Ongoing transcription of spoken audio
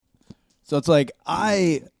So it's like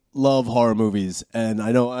I love horror movies, and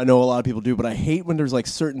I know a lot of people do, but I hate when there's like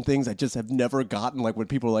certain things I just have never gotten. Like when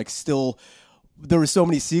people are like still, there were so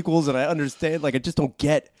many sequels, and I understand. Like I just don't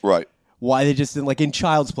get why they just didn't, like in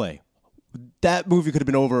Child's Play. That movie could have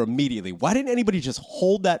been over immediately. Why didn't anybody just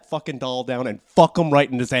hold that fucking doll down and fuck him right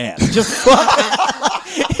in his ass? Just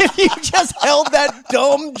if you just held that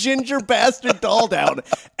dumb ginger bastard doll down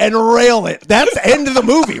and rail it, that's the end of the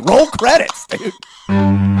movie. Roll credits, dude.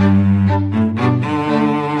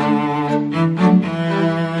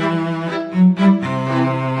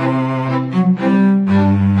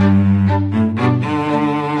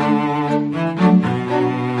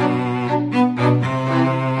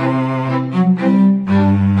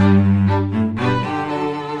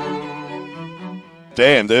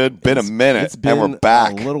 Damn, dude, been a minute, and we're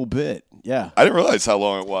back. A little bit, yeah. I didn't realize how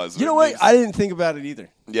long it was. You know what? I didn't think about it either.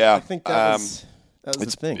 Yeah, I think that was the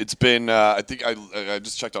thing. It's been. I think I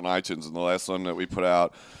just checked on iTunes, and the last one that we put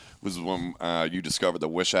out was when you discovered the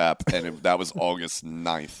Wish app, and that was August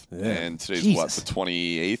 9th. Yeah. And today's what, the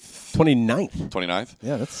 28th? 29th. 29th?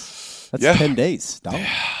 Yeah, that's 10 days. Damn.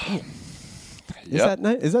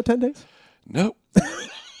 Is that 10 days? Nope.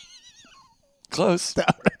 Close. All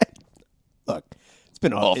right. Look.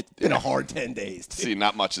 It's been a hard 10 days. Dude. See,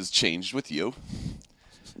 not much has changed with you.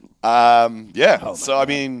 Yeah. So, I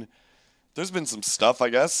mean, there's been some stuff, I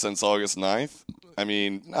guess, since August 9th. I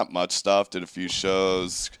mean, not much stuff. Did a few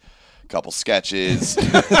shows, a couple sketches.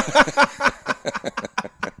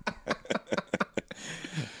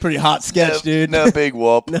 Pretty hot sketch, dude. No big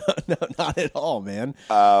whoop. No, not at all, man.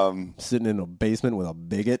 Sitting in a basement with a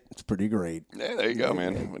bigot. It's pretty great. Yeah, there you go,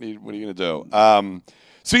 man. What are you going to do?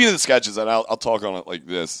 Speaking of the sketches, and I'll talk on it like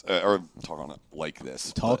this, or talk on it like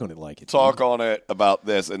this. Talk on it like it. Talk on it about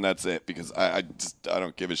this, and that's it, because I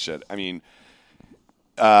don't give a shit. I mean,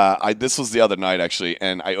 this was the other night, actually,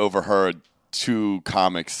 and I overheard two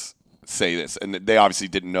comics say this, and they obviously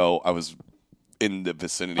didn't know I was in the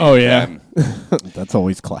vicinity. Oh, yeah. That's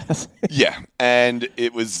always class. Yeah, and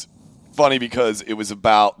it was funny because it was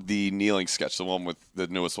about the kneeling sketch, the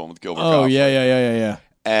newest one with Gilbert Gottfried. Yeah.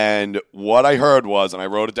 And what I heard was, and I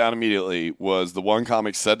wrote it down immediately, was the one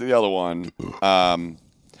comic said to the other one,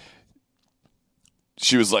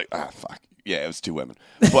 she was like, fuck. Yeah, it was two women.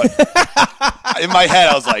 But in my head,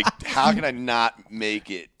 I was like, how can I not make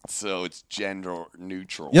it so it's gender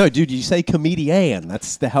neutral? Yo, dude, you say comedian.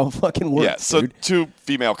 That's how it fucking works. Yeah, so dude. Two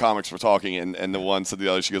female comics were talking, and the one said to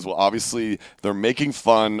the other, she goes, well, obviously they're making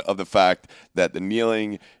fun of the fact that the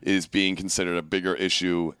kneeling is being considered a bigger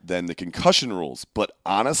issue than the concussion rules. But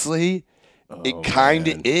honestly, it kind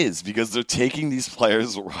of is, because they're taking these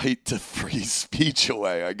players' right to free speech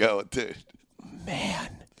away. I go, dude.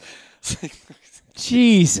 Man.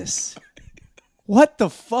 Jesus. What the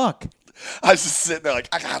fuck? I was just sitting there like,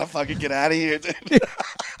 I gotta fucking get out of here, dude.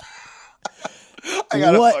 I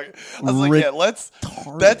was like, yeah,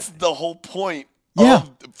 that's the whole point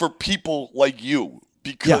for people like you,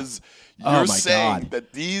 because you're saying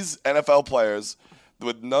that these NFL players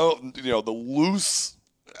with the loose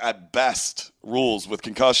at best rules with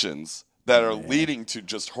concussions that are leading to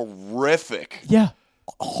just horrific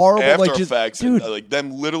horrible after effects, and like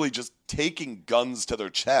them literally just taking guns to their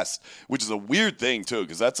chest, which is a weird thing too,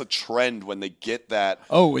 because that's a trend when they get that.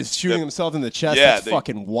 Oh, is shooting themselves in the chest? Yeah, that's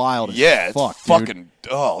fucking wild. It's fucking.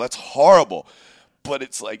 Oh, that's horrible. But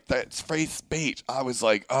it's like that's free speech. I was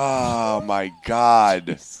like, oh my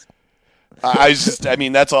god. I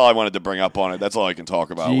mean, that's all I wanted to bring up on it. That's all I can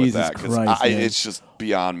talk about with that, because it's just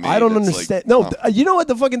beyond me. I don't understand. You know what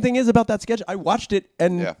the fucking thing is about that sketch? I watched it,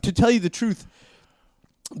 and to tell you the truth,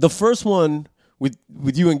 the first one with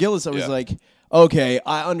you and Gillis, I was like, okay,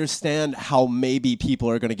 I understand how maybe people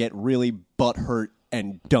are going to get really butthurt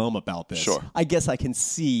and dumb about this. Sure. I guess I can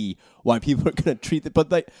see why people are going to treat it. But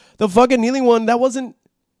the fucking kneeling one, that wasn't...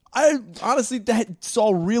 I honestly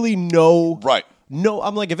saw really no... Right. No,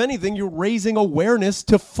 I'm like, if anything, you're raising awareness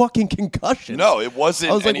to fucking concussions. No, it wasn't.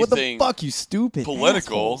 I was like, anything what the fuck, you stupid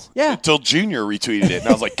political. Assholes. Yeah. Until Junior retweeted it, and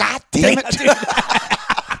I was like, God damn it, dude.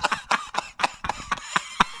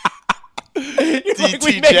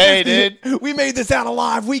 DTJ, dude. We made this out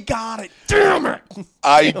alive. We got it. Damn it.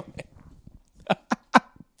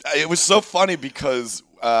 It was so funny because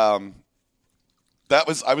I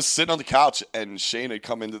was sitting on the couch, and Shane had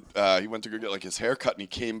come into he went to go get like his haircut, and he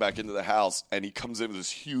came back into the house, and he comes in with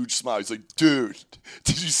this huge smile. He's like, dude,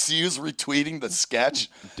 did you see who's retweeting the sketch?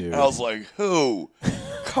 Dude. And I was like, who?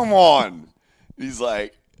 Come on. He's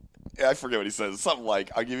like, I forget what he says. Something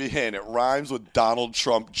like, I'll give you a hint. It rhymes with Donald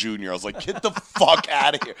Trump Jr. I was like, get the fuck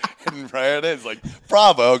out of here. And right it is. Like,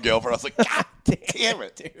 bravo, Gilbert. I was like, God damn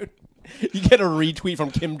it, dude. You get a retweet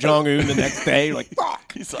from Kim Jong-un the next day. You're like,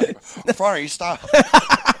 fuck. He's like, Far East, stop.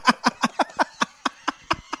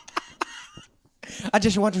 I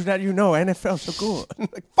just wanted to let you know NFL's so good.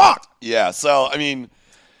 Like, fuck. Yeah, so, I mean,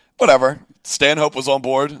 whatever. Stanhope was on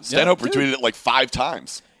board. Stanhope retweeted it like 5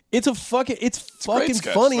 times. It's fucking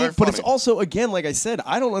funny, but it's also, again, like I said,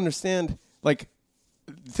 I don't understand. Like,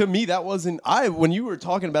 to me, that wasn't. When you were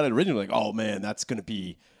talking about it originally, like, oh man, that's going to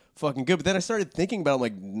be fucking good. But then I started thinking about it, I'm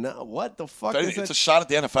like, no, what the fuck is that? It's a shot at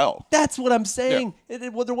the NFL. That's what I'm saying. Yeah.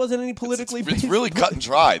 There wasn't any politically. It's really cut and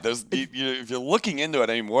dry. If you're looking into it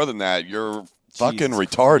any more than that, you're fucking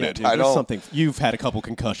retarded. Yeah, dude, I don't. Something. You've had a couple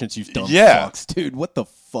concussions. You've done. Yeah, fucks, dude. What the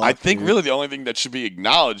fuck? I think really the only thing that should be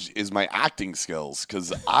acknowledged is my acting skills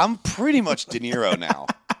because I'm pretty much De Niro now.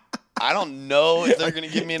 I don't know if they're going to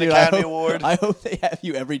give me an Academy Award. I hope they have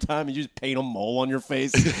you every time and you just paint a mole on your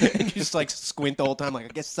face and you just like squint the whole time. Like, I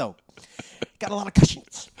guess so. Got a lot of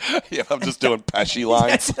cushions. Yeah, I'm just doing Pesci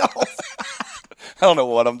lines. I don't know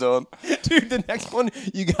what I'm doing. Dude, the next one,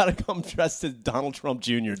 you got to come dressed as Donald Trump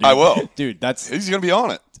Jr., dude. I will. Dude, he's going to be on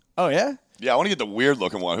it. Oh, yeah? Yeah, I want to get the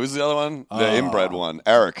weird-looking one. Who's the other one? The inbred one.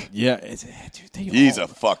 Eric. Yeah. Dude, he's a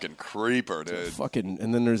fucking creeper, dude.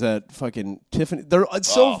 And then there's that fucking Tiffany. It's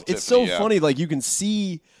so funny. Like, you can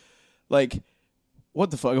see, like, what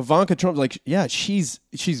the fuck? Ivanka Trump, like, yeah, she's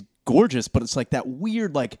gorgeous, but it's like that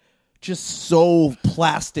weird, like, just so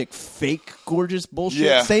plastic, fake, gorgeous bullshit.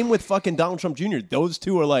 Yeah. Same with fucking Donald Trump Jr. Those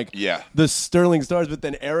two are like the sterling stars, but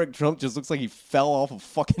then Eric Trump just looks like he fell off a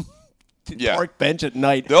fucking park bench at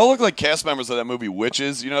night. They all look like cast members of that movie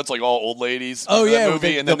Witches. You know, it's like all old ladies. Oh, yeah. That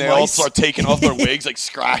movie, and then they all start taking off their wigs, like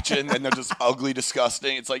scratching, and they're just ugly,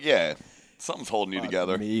 disgusting. It's like, yeah, something's holding you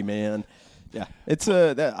together. Me, man. Yeah. It's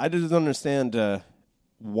I just don't understand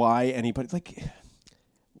why anybody, like...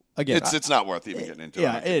 Again, it's not worth even getting into.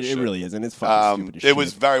 Yeah, it really isn't. It's fucking stupid as shit. It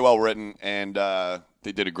was very well written, and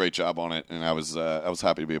they did a great job on it, and I was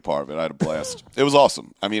happy to be a part of it. I had a blast. It was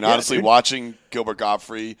awesome. I mean, honestly, watching Gilbert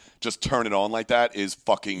Gottfried just turn it on like that is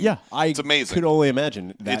fucking it's amazing. I could only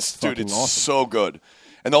imagine. It's awesome. So good.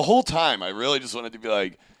 And the whole time, I really just wanted to be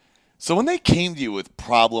like, so when they came to you with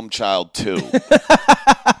Problem Child 2,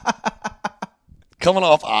 coming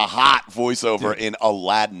off a hot voiceover in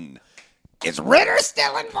Aladdin, is Ritter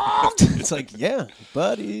still involved? It's like, yeah,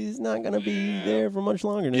 but he's not going to be there for much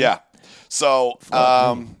longer now. Yeah. So,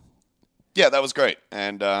 yeah, that was great.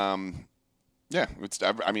 And, yeah,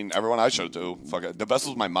 everyone I showed it to, the best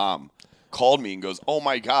was my mom, called me and goes, oh,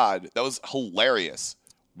 my God, that was hilarious.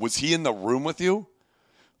 Was he in the room with you?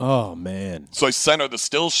 Oh, man. So I sent her the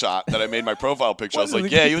still shot that I made my profile picture. I was like,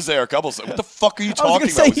 yeah, he was there a couple of times. What the fuck are you talking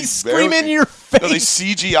about? Was he's screaming in your face. No, they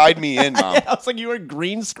CGI'd me in, Mom. Yeah, I was like, you were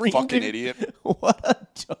green screen. Fucking idiot. What a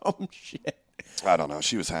dumb shit. I don't know.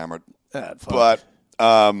 She was hammered. But,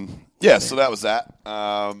 yeah, so that was that.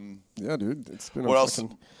 Yeah, dude. It's been what else?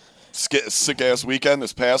 Sick-ass weekend,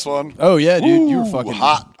 this past one. Oh, yeah, dude. You were fucking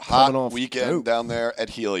hot weekend down there at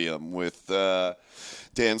Helium with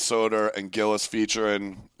Dan Soder and Gillis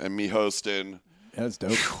featuring and me hosting. That's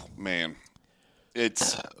dope. Man,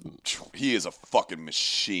 he is a fucking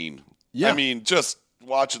machine. Yeah. I mean, just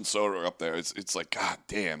watching Soder up there, it's like, God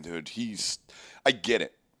damn, dude, I get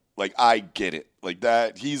it. Like, I get it. Like,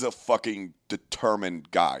 that, he's a fucking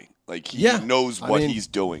determined guy. Like, he knows what he's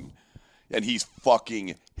doing. And he's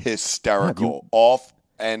fucking hysterical off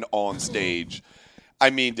and on stage. I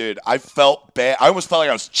mean, dude, I felt bad. I almost felt like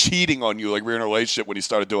I was cheating on you, like we were in a relationship when he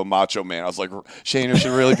started doing Macho Man. I was like, Shane, I should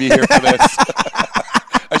really be here for this.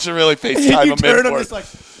 I should really FaceTime him in for it. Like,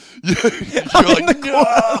 you're like,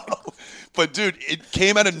 no. But, dude, it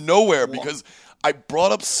came out of nowhere because I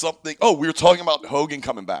brought up something. Oh, we were talking about Hogan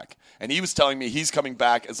coming back. And he was telling me he's coming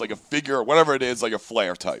back as like a figure or whatever it is, like a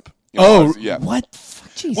Flair type. You know, yeah. What?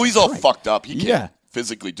 Jesus well, he's all fucked up. He can't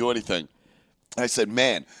physically do anything. And I said,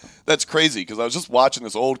 man, that's crazy because I was just watching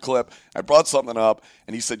this old clip. I brought something up,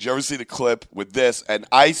 and he said, "Did you ever see the clip with this?" And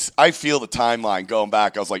I feel the timeline going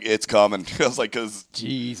back. I was like, it's coming. I was like, because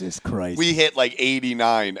Jesus Christ. We hit like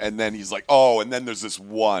 89, and then he's like, oh, and then there's this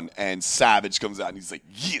one, and Savage comes out, and he's like,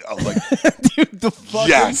 yeah. I was like, dude, the fucking,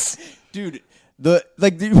 yes. Dude.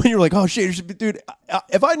 When you're like, oh shit, dude,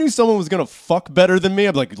 if I knew someone was gonna fuck better than me,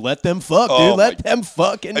 I'd be like, let them fuck, dude, let them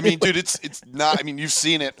fuck. I mean, dude, it's not. I mean, you've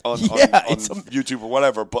seen it on YouTube or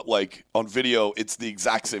whatever, but like on video, it's the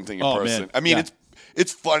exact same thing in person. Man. I mean,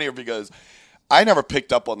 it's funnier because I never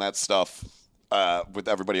picked up on that stuff with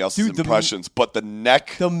everybody else's impressions, but the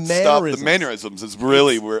neck stuff, the mannerisms is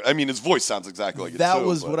really where. I mean, his voice sounds exactly like it. That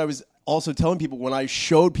was what I was also telling people when I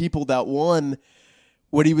showed people that one.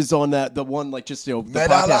 When he was on the one, like, just, the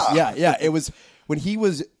podcast. Yeah. It was when he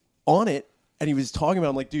was on it And he was talking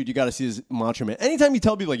about, I'm like, dude, you got to see this Macho Man. Anytime you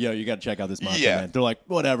tell people, like, yo, you got to check out this Macho Man, they're like,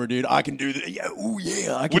 whatever, dude, I can do that. Yeah, ooh,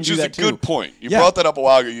 yeah, I can Which do that too. Which is a good point. You brought that up a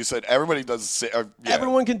while ago. You said everybody does.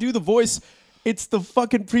 Everyone can do the voice. It's the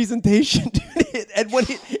fucking presentation, dude. And when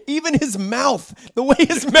even his mouth, the way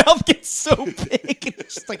his mouth gets so big,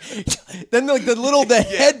 it's just like, then like the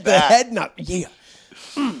head nut, yeah.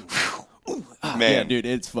 Man, yeah, dude,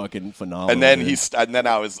 it's fucking phenomenal. And then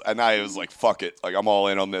I was like, fuck it, like I'm all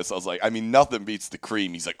in on this. I was like, I mean, nothing beats the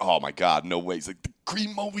cream. He's like, oh my god, no way. He's like, the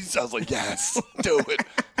cream always. I was like, yes, do it.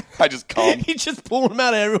 I just come. He just pulling him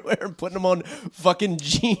out everywhere and putting him on fucking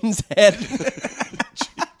Gene's head.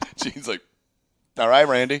 Gene's like, all right,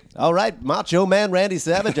 Randy. All right, Macho Man Randy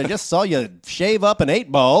Savage. I just saw you shave up an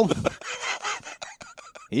 8-ball.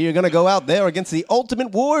 You're gonna go out there against the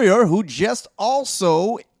Ultimate Warrior, who just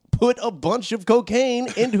also put a bunch of cocaine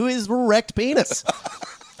into his erect penis.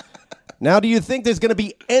 Now, do you think there's going to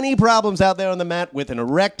be any problems out there on the mat with an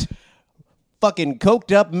erect, fucking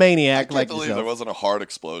coked up maniac like yourself? I can't believe there wasn't a heart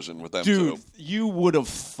explosion with them, dude, too. You would have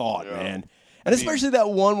thought, man. And especially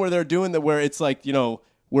that one where they're doing where it's like, you know,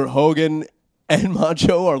 where Hogan and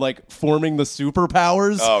Macho are like forming the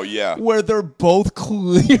superpowers. Oh, yeah. Where they're both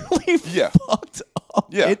clearly fucked up.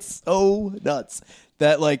 Yeah. It's so nuts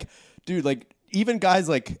that, like, dude, like, even guys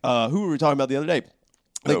like, who were we talking about the other day?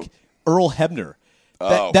 Like Earl Hebner.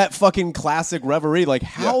 That fucking classic referee. Like,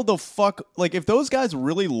 how the fuck, like, if those guys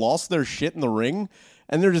really lost their shit in the ring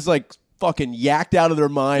and they're just like fucking yacked out of their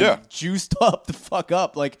mind, juiced up the fuck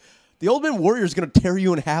up, like, the Ultimate Warrior is going to tear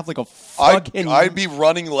you in half like a fucking... I'd be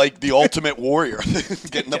running like the Ultimate Warrior.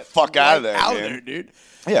 Getting the fuck out of there, out man. There, dude.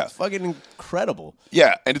 Yeah. It's fucking incredible.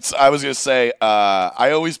 Yeah, and I was going to say,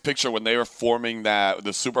 I always picture when they were forming the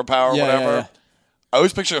superpower or whatever... Yeah. I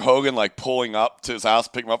always picture Hogan like pulling up to his house,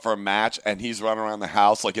 picking him up for a match, and he's running around the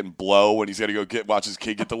house like in Blow when he's got to go watch his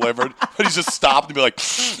kid get delivered. But he's just stopped and be like,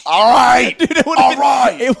 all right, dude, It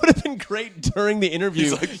would have been great during the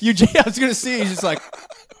interview. Like, I was going to see, he's just like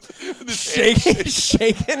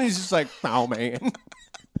shaking, and he's just like, oh, man.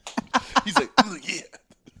 He's like, oh, yeah.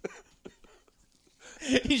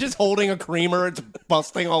 He's just holding a creamer. It's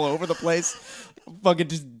busting all over the place. Fucking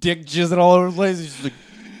just dick jizzing all over the place. He's just like,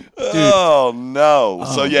 dude. Oh no!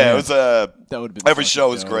 So yeah, man. It was that would have been every show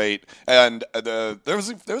was great, and there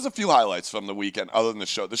was a few highlights from the weekend other than the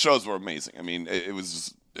show. The shows were amazing. I mean, it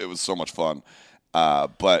was so much fun.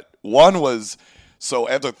 But one was so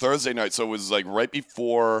after Thursday night, so it was like right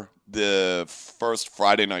before the first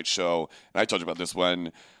Friday night show, and I told you about this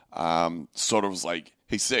when Soda was like,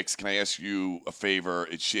 "Hey Six, can I ask you a favor?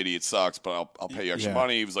 It's shitty, it sucks, but I'll pay you extra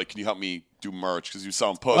money." He was like, "Can you help me do merch?" Because you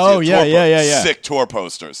selling posters. Oh, yeah. Sick tour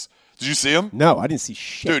posters. Did you see him? No, I didn't see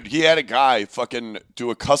shit. Dude, he had a guy fucking do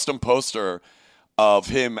a custom poster of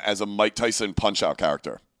him as a Mike Tyson Punch-Out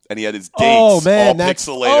character. And he had his dates all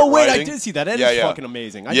pixelated. Oh, wait, writing. I did see that. That is fucking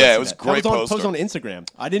amazing. It was great poster. It was on Instagram.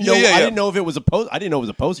 I didn't know. I didn't know if it was a post. I didn't know it was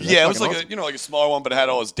a poster. Yeah, it was like awesome. Like a smaller one, but it had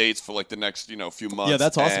all his dates for like the next few months. Yeah,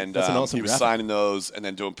 that's awesome. And that's an awesome. He was signing those and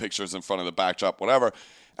then doing pictures in front of the backdrop, whatever.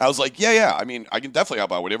 I was like, yeah. I mean, I can definitely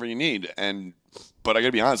help out whatever you need. But I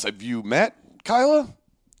gotta be honest. Have you met Kyla?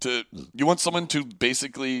 You want someone to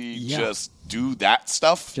basically just do that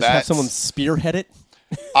stuff? Just have someone spearhead it?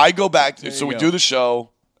 I go back. So we do the show.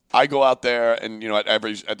 I go out there and, at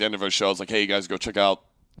the end of our show, it's like, hey, you guys go check out,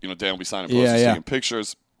 Dan will be signing posters, taking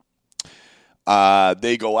pictures.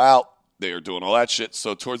 They go out. They are doing all that shit.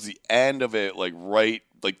 So towards the end of it, like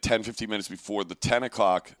 10, 15 minutes before the 10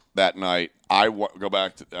 o'clock that night, I go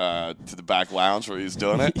back to the back lounge where he's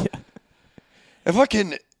doing it. And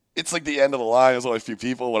fucking... It's like the end of the line. There's only a few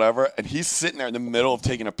people, whatever. And he's sitting there in the middle of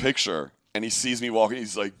taking a picture. And he sees me walking.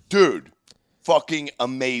 He's like, dude, fucking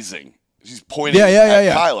amazing. He's pointing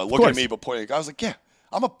at Kyla, looking at me, but pointing at I was like, yeah,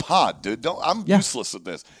 I'm a pod, dude. I'm useless at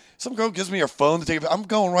this. Some girl gives me her phone to take a picture. I'm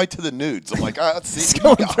going right to the nudes. I'm like, let's see.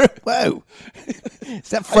 Whoa. Is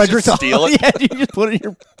that Frederick? Steal it? Yeah, you just put it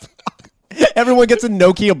in your... Everyone gets a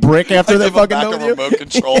Nokia brick after they fucking know you. A remote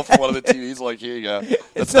control for one of the TVs. Like, here you go.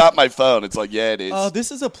 It's not my phone. It's like, yeah, it is.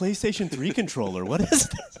 This is a PlayStation 3 controller. What is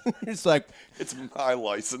this? It's like, it's my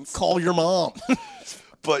license. Call your mom.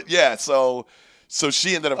 But yeah, so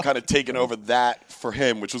she ended up kind of taking over that for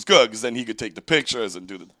him, which was good because then he could take the pictures and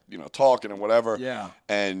do the talking and whatever. Yeah.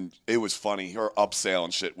 And it was funny. Her upsell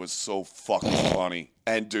and shit was so fucking funny.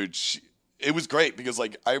 And dude, it was great because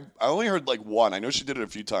like I only heard like one. I know she did it a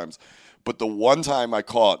few times. But the one time I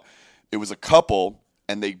caught, it was a couple,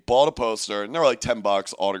 and they bought a poster, and they were like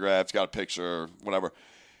 $10, autographs, got a picture, whatever.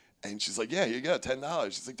 And she's like, yeah, you got $10.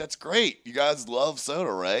 She's like, that's great. You guys love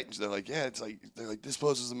soda, right? And they're like, yeah. They're like, this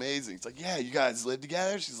place is amazing. It's like, yeah, you guys live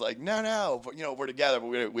together? She's like, no, but we're together, but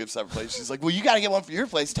we have separate places. She's like, well, you got to get one for your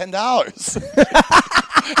place, $10.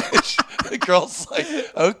 The girl's like,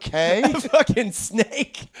 okay. Fucking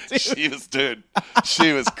snake. Dude.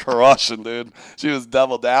 She was crushing, dude. She was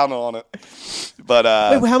double down on it. But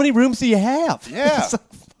wait, how many rooms do you have? Yeah.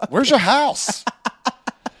 Where's your house?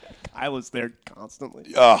 I was there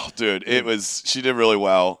constantly. Oh, dude, she did really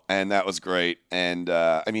well, and that was great. And,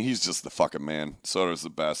 he's just the fucking man. Soda was the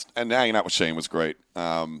best. And hanging out with Shane was great.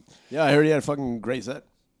 Yeah, I heard he had a fucking great set.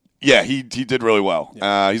 Yeah, he did really well.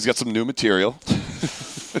 Yeah. He's got some new material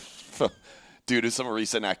due to some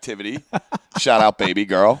recent activity. Shout out, baby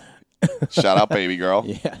girl.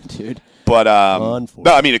 Yeah, dude. But, no,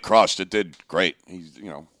 it crushed. It did great. He's,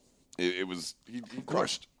 he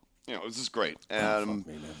crushed. It was just great. Fuck me,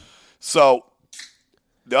 man. So,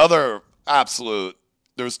 the other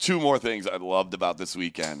there's two more things I loved about this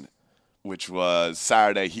weekend, which was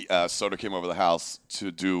Saturday, Soda came over the house to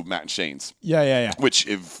do Matt and Shane's. Yeah. Which,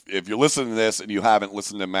 if you're listening to this and you haven't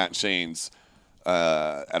listened to Matt and Shane's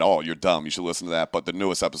at all, you're dumb. You should listen to that. But the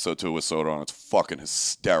newest episode, too, with Soda on, it's fucking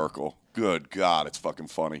hysterical. Good God, it's fucking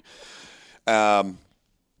funny.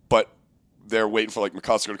 But they're waiting for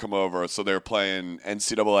McCusker to come over, so they're playing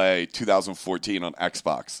NCAA 2014 on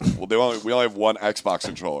Xbox. Well, we only have one Xbox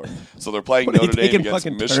controller, so they're playing Notre Dame against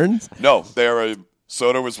Michigan. No,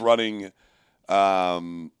 Soda was running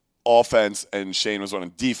offense and Shane was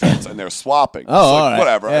running defense, and they're swapping. Right.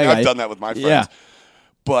 Whatever. Yeah, I've done that with my friends. Yeah.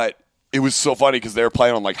 But it was so funny because they were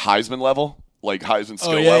playing on Heisman level, Heisman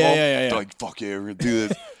skill level. Yeah. They're like, fuck yeah, we're gonna do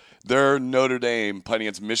this. They're Notre Dame playing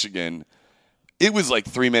against Michigan. It was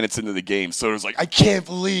 3 minutes into the game, so it was I can't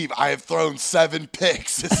believe I have thrown 7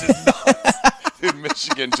 picks. This is nuts. Dude,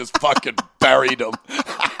 Michigan just fucking buried them.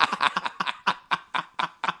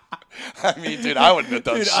 Dude, I wouldn't have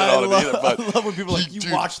done shit on it either. But I love when people are like,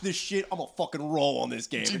 you watch this shit, I'm going to fucking roll on this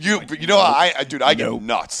game. I get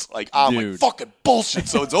nuts. I'm fucking bullshit.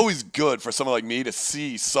 So it's always good for someone like me to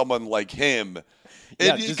see someone like him.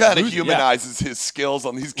 It kind of humanizes his skills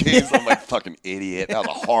on these games. I'm like, fucking idiot. That was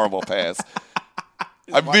a horrible pass.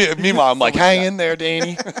 Meanwhile, I'm like, hang in there,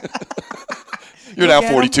 Danny. You're now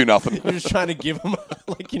 42-0. You're just trying to give him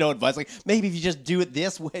advice. Maybe if you just do it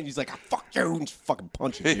this way. And he's like, fuck you. And just fucking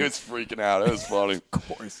punching you. He was freaking out. It was funny. Of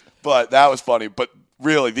course. But that was funny. But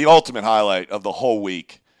really, the ultimate highlight of the whole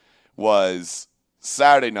week was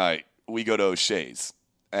Saturday night. We go to O'Shea's.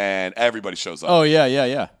 And everybody shows up. Oh,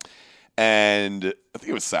 yeah. And I think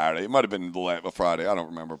it was Saturday. It might have been the Friday. I don't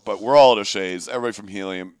remember. But we're all at O'Shea's. Everybody from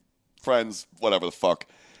Helium. Friends, whatever the fuck.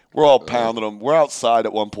 We're all pounding them. We're outside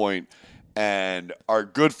at one point, and our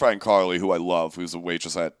good friend Carly, who I love, who's a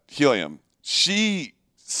waitress at Helium, she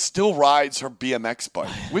still rides her BMX bike,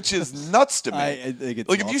 which is nuts to me. I think it's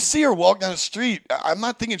awesome. If you see her walk down the street, I'm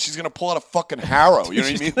not thinking she's going to pull out a fucking harrow. You know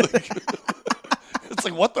what I mean? It's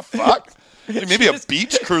what the fuck? Maybe a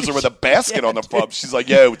beach cruiser with a basket on the front. She's like,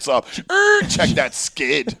 yo, what's up? Check that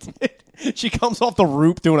skid. She comes off the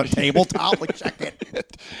roof doing a tabletop. Check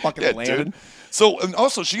it. Fucking landed. Dude. So, and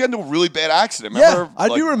also, she got into a really bad accident. Remember? Yeah, I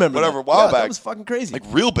do remember whatever, that. A while back. That was fucking crazy.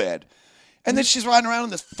 Real bad. And then she's riding around in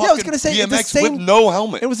this fucking BMX with no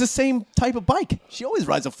helmet. It was the same type of bike. She always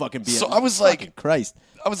rides a fucking BMX. So I was like, Christ.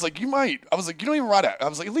 I was like, you don't even ride it. I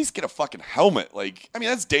was like, at least get a fucking helmet.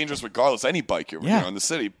 That's dangerous regardless. Any bike you're in the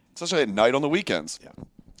city, especially at night on the weekends. Yeah.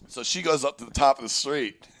 So she goes up to the top of the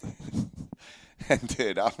street. And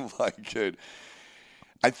dude, I'm like, dude,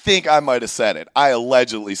 I think I might have said it. I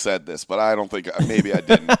allegedly said this, but I don't think, maybe I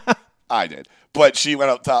didn't. I did. But she went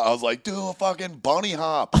up top. I was like, do a fucking bunny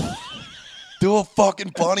hop. Do a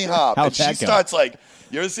fucking bunny hop. How'd and she starts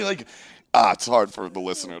you ever see it's hard for the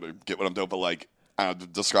listener to get what I'm doing, but I don't know,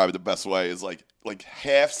 describe it the best way is like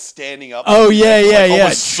half standing up. Oh yeah.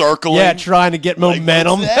 Almost circling. Yeah, trying to get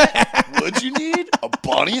momentum. What's that? What'd you need? A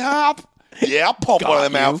bunny hop? Yeah, I'll pump one of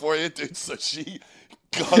them out for you, dude. So she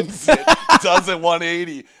guns it, does it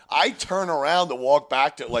 180. I turn around to walk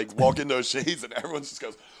back to walk into O'Shea's, and everyone just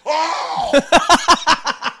goes, "Oh!"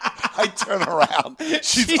 I turn around.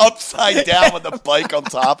 She's upside down with the bike on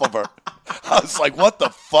top of her. I was like, what the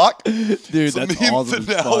fuck? Dude, so that's me awesome. and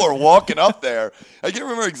Fidel are walking up there. I can't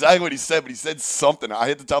remember exactly what he said, but he said something. I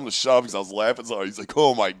had to tell him to shut up because I was laughing so hard. He's like,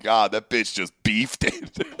 oh my God, that bitch just beefed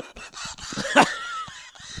it.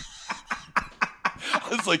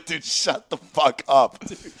 was like, dude, shut the fuck up.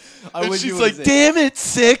 Dude, and she's like, damn it,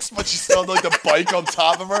 6. But she's still on like the bike on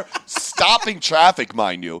top of her, stopping traffic,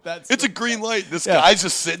 mind you. It's a green light. This guy's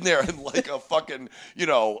just sitting there in like a fucking,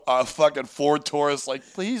 a fucking Ford Taurus, like,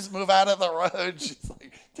 please move out of the road. She's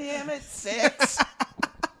like, damn it, 6.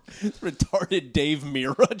 Retarded Dave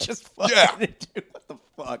Mirra just fucking dude, what the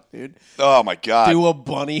fuck, dude? Oh my god. Do a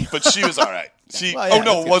bunny. But she was all right.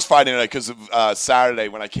 It was Friday night because Saturday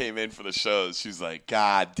when I came in for the shows, she was like,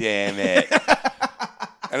 God damn it.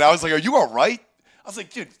 And I was like, are you all right? I was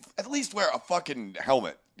like, dude, at least wear a fucking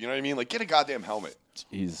helmet. You know what I mean? Like, get a goddamn helmet.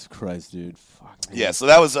 Jesus Christ, dude. Fuck, man. Yeah, so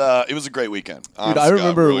that was it was a great weekend. Dude, I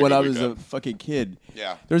remember really when I was a fucking kid.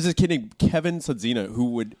 Yeah. There was this kid named Kevin Sudzina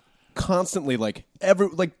who would constantly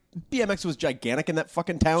BMX was gigantic in that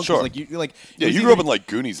fucking town. Sure. You grew up in like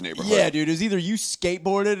Goonies neighborhood. Yeah, dude. It was either you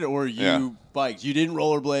skateboarded or you biked. You didn't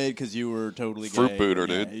rollerblade because you were totally gay. Fruit booter,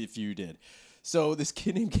 dude. If you did. So this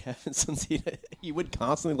kid named Kevin Sunsina, he would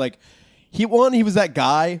constantly he was that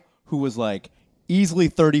guy who was like easily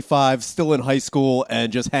 35, still in high school,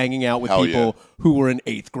 and just hanging out with people who were in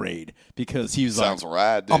 8th grade because he was Sounds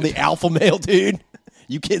rad, dude. I'm the alpha male, dude.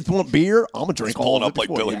 You kids want beer? I'm gonna drink all of it. Up like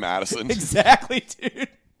Billy Madison. Exactly, dude.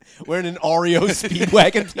 Wearing an REO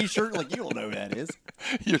Speedwagon t-shirt. Like, you don't know who that is.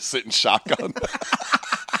 You're sitting shotgun.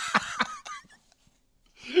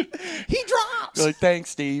 He drops. You're like,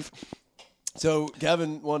 thanks, Steve. So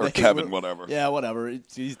Kevin one day. Or Kevin, whatever. Yeah, whatever.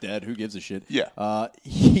 He's dead. Who gives a shit? Yeah.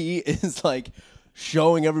 He is like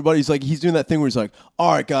showing everybody. He's doing that thing where he's like,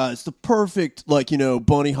 all right, guys, the perfect,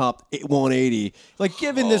 bunny hop 180. Like,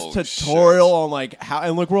 giving this tutorial on, how,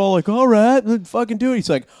 and, we're all like, all right, let's fucking do it. He's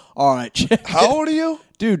like, all right, check. How old are you?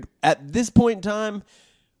 Dude, at this point in time,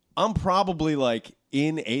 I'm probably,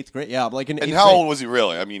 in 8th grade. Yeah, I'm in 8th grade. And how old was he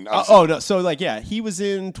really? I mean, no. So, he was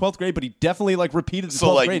in 12th grade, but he definitely, repeated the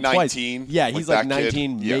 12th grade 19? Twice. Yeah, he's,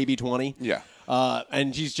 19, kid? maybe 20. Yeah.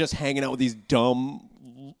 And he's just hanging out with these dumb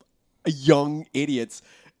young idiots,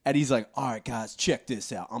 and he's like, all right, guys, check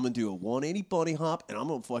this out. I'm gonna do a 180 bunny hop, and I'm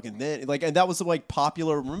gonna fucking then and that was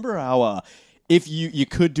popular. Remember how if you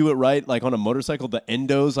could do it right, on a motorcycle, the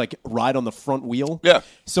endos ride on the front wheel. Yeah.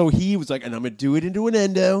 So he was like, and I'm gonna do it into an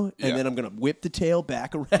endo, and then I'm gonna whip the tail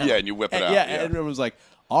back around. Yeah, and you whip it out. Yeah, and everyone was like,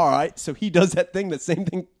 all right. So he does that thing, the same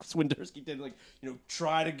thing Swindersky did,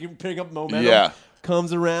 try to pick up momentum. Yeah.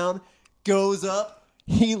 Comes around, goes up.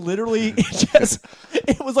 He literally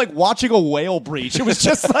it was like watching a whale breach. It was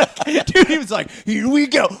just dude, he was like, here we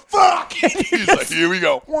go. Fuck. He's like, here we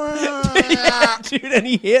go. Yeah, dude, and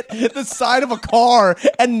he hit the side of a car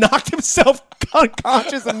and knocked himself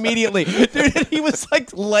unconscious immediately. Dude, and he was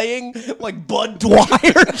laying like Bud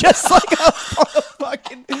Dwyer, just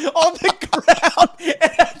fucking on the ground.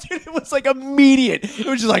 And dude, it was immediate. It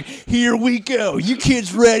was just here we go. You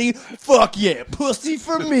kids ready? Fuck yeah. Pussy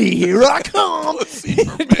for me. Here I come.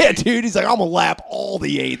 Yeah, dude, he's like, I'm gonna lap all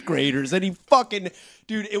the 8th graders. And he fucking,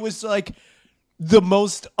 dude, it was the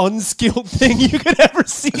most unskilled thing you could ever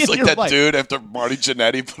see in your life. It's that dude after Marty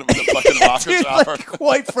Jannetty put him in the fucking rocker chopper.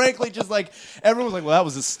 Quite frankly, just everyone was like, well, that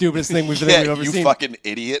was the stupidest thing we've ever seen. You fucking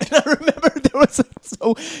idiot. And I remember there was,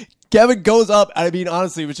 so Kevin goes up, I mean,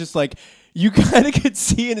 honestly, it was just you kind of could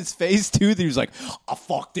see in his face, too, that he was like, I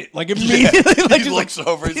fucked it. Immediately. Yeah. He looks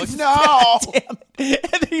over. He's like, no. Damn it.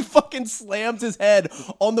 And then he fucking slams his head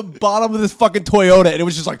on the bottom of this fucking Toyota. And it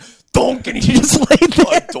was just thunk. And he just laid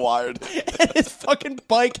there. Dwired. And his fucking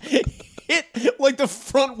bike hit, the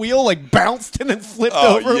front wheel, bounced and then flipped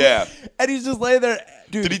over. Yeah. And he's just laying there.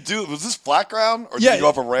 Dude. Was this flat ground? Or did he go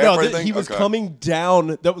off a ramp or anything? He was coming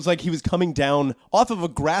down. That was he was coming down off of a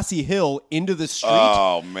grassy hill into the street.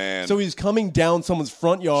 Oh, man. So he was coming down someone's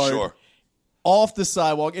front yard, off the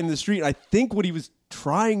sidewalk into the street. And I think what he was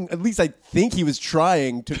trying, at least I think he was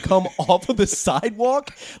trying to come off of the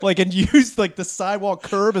sidewalk, and use the sidewalk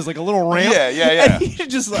curb as a little ramp. Yeah. And he's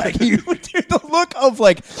just dude, the look of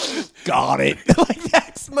got it.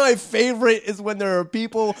 That's my favorite is when there are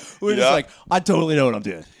people who are just I totally know what I'm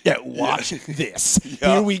doing. Yeah, watch this.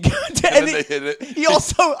 Here we go. And then they hit it. He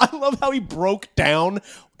also, I love how he broke down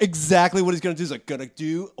exactly what he's going to do. He's gonna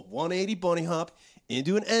do a 180 bunny hop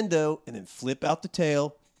into an endo and then flip out the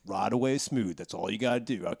tail. Ride away smooth. That's all you got to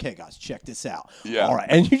do. Okay, guys, check this out. Yeah. All right.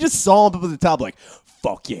 And you just saw him up at the top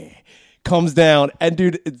fuck yeah. Comes down. And,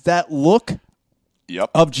 dude, it's that look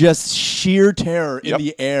of just sheer terror in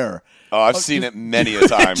the air. Oh, I've seen it many a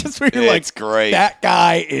time. Just where you're it's great. That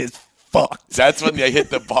guy is fucked. That's when they hit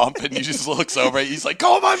the bump, and he just looks over. He's like,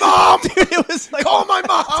 "Call my mom!" Dude, it was like, "Call my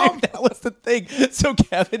mom!" Dude, that was the thing. So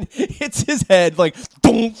Kevin hits his head like,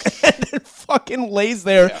 donk, and then fucking lays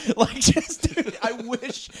there like, just, dude. I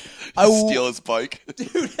wish I steal his bike.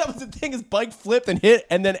 Dude, that was the thing. His bike flipped and hit,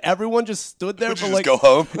 and then everyone just stood there for like. Go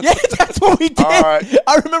home. Yeah, that's what we did. All right.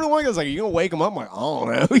 I remember one guy was like, "Are you gonna wake him up?" I'm like, "I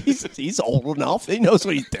don't know. He's old enough. He knows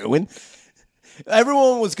what he's doing."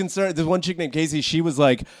 Everyone was concerned. There's one chick named Casey. She was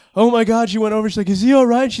like, "Oh my god!" She went over. She's like, "Is he all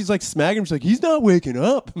right?" She's like smacking him. She's like, "He's not waking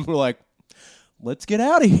up." And we're like, "Let's get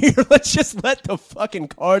out of here. Let's just let the fucking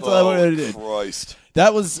cards." Oh Christ!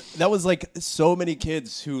 That was like so many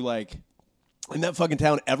kids who like in that fucking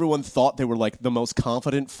town. Everyone thought they were like the most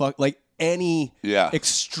confident like any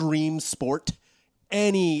extreme sport.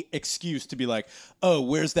 Any excuse to be like, "Oh,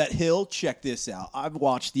 where's that hill? Check this out. I've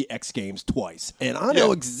watched the X Games twice, and I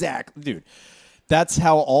know exactly, dude." That's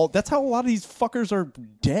how a lot of these fuckers are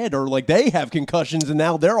dead, or like they have concussions, and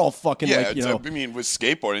now they're all fucking like, you know. I mean, with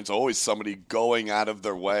skateboarding, it's always somebody going out of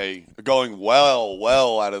their way, going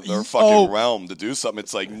well out of their fucking realm to do something.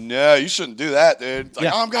 It's like, no, you shouldn't do that, dude. It's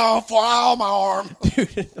like, I'm going to fly on my arm.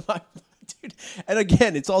 Dude, and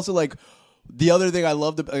again, it's also like, the other thing I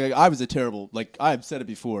loved, I was a terrible, like I've said it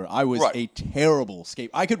before, I was a terrible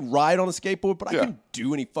I could ride on a skateboard, but I couldn't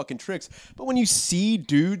do any fucking tricks. But when you see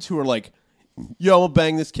dudes who are like, "Yo, I'm gonna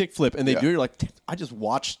bang this kickflip," and they do, you're like, "I just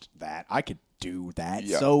watched that. I could do that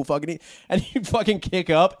so fucking and you fucking kick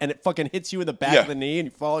up and it fucking hits you in the back of the knee and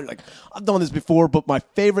you fall. You're like, I've done this before, but my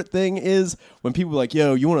favorite thing is when people are like,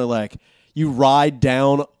 "Yo, you want to like you ride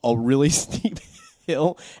down a really steep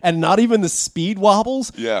hill and not even the speed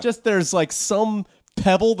wobbles. Just there's like some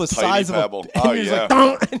pebble the tiny size pebble. of a and you're just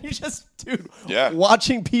like, and you just, dude, Yeah.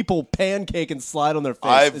 watching people pancake and slide on their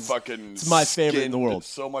face. It's my favorite in the world.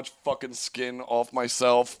 So much fucking skin off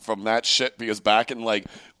myself from that shit because back in like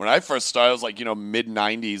when I first started, I was like, you know, mid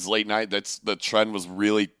 90s, late night. That's the trend was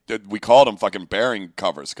really. We called them fucking bearing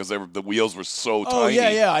covers because the wheels were so tiny. Oh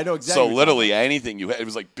yeah, I know exactly. So literally anything you had, it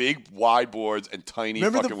was like big wide boards and tiny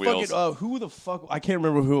fucking wheels. Who the fuck? I can't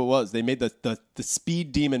remember who it was. They made the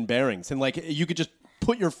Speed Demon bearings, and like you could just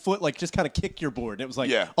put your foot, like just kind of kick your board. It was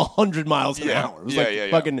like 100 miles an hour. It was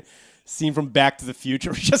like fucking scene from Back to the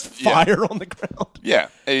Future, just fire on the ground. Yeah,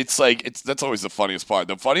 it's like that's always the funniest part.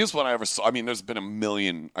 The funniest one I ever saw. I mean, there's been a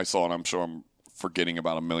million I saw, and I'm sure I'm forgetting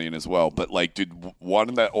about a million as well. But like, dude,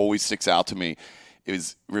 one that always sticks out to me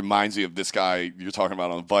reminds me of this guy you're talking about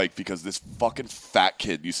on the bike because this fucking fat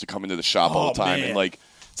kid used to come into the shop all the time, and like,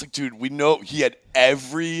 it's like, dude, we know he had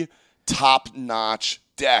every top-notch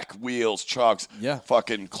deck, wheels, trucks,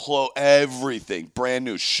 fucking everything, brand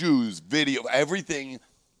new shoes, video, everything.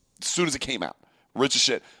 As soon as it came out, rich as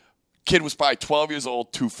shit. Kid was probably 12 years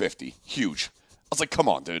old, 250, huge. I was like, come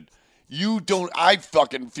on, dude. I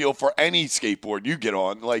fucking feel for any skateboard you get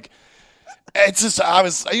on. Like, it's just,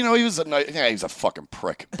 he was a fucking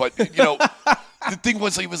prick. But, you know, the thing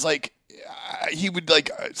was, he was like, he would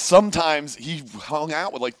like, sometimes he hung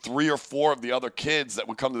out with like 3 or 4 of the other kids that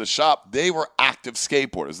would come to the shop. They were active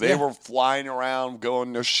skateboarders. They were flying around,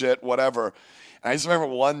 going their shit, whatever. And I just remember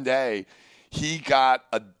one day he got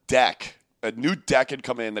a new deck had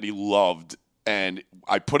come in that he loved. And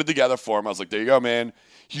I put it together for him. I was like, there you go, man.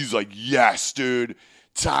 He's like, yes, dude,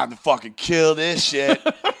 time to fucking kill this shit.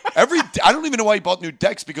 I don't even know why he bought new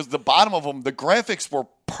decks because the bottom of them, the graphics were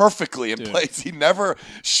perfectly in place. He never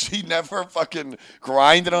fucking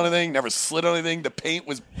grinded on anything, never slid on anything. The paint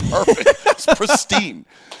was perfect. It's pristine.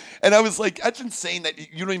 And I was like, that's insane that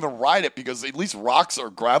you don't even ride it because at least rocks or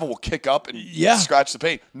gravel will kick up and scratch the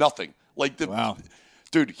paint. Nothing. Like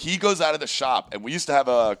dude, he goes out of the shop and we used to have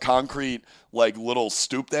a concrete like little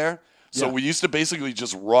stoop there. So we used to basically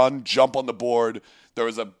just run, jump on the board. There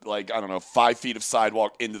was 5 feet of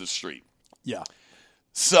sidewalk into the street. Yeah.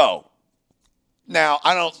 So now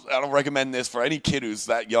I don't recommend this for any kid who's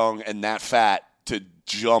that young and that fat to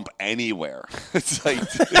jump anywhere. It's like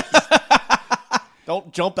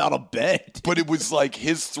don't jump out of bed. But it was like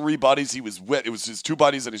his 3 buddies he was with. It was his 2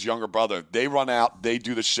 buddies and his younger brother. They run out, they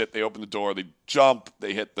do the shit, they open the door, they jump,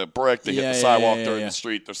 they hit the brick, they hit the sidewalk, they're in the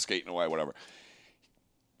street, they're skating away, whatever.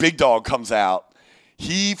 Big dog comes out.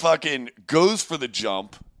 He fucking goes for the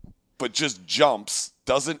jump, but just jumps,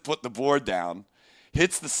 doesn't put the board down,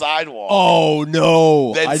 hits the sidewalk. Oh,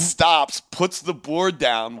 no. Then stops, puts the board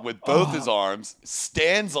down with both his arms,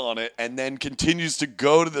 stands on it, and then continues to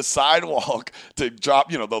go to the sidewalk to drop,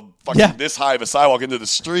 the fucking this high of a sidewalk into the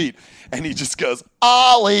street. And he just goes,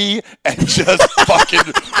 Ollie, and just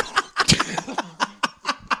fucking...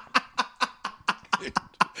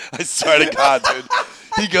 I swear to God, dude.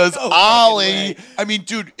 He goes, Ollie. I mean,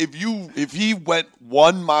 dude, if he went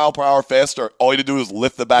 1 mile per hour faster, all he had to do was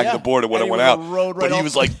lift the back of the board and when it went out. But he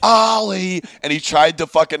was like, Ollie. And he tried to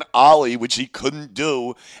fucking Ollie, which he couldn't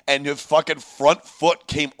do. And his fucking front foot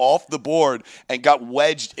came off the board and got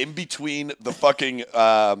wedged in between the fucking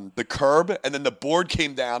the curb. And then the board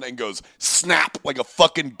came down and goes snap like a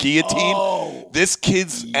fucking guillotine. Oh. This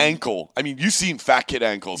kid's ankle. I mean, you've seen fat kid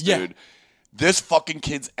ankles, dude. This fucking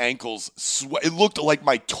kid's ankles, it looked like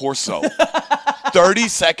my torso. 30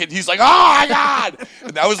 seconds, he's like, oh my God.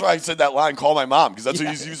 And that was why I said that line, call my mom. Because that's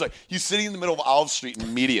what he was like. He's sitting in the middle of Olive Street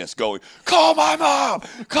in Medias going, call my mom,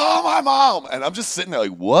 call my mom. And I'm just sitting there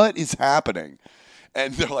like, what is happening?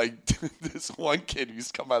 And they're like, this one kid who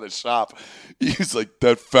used to come out of the shop, he was like,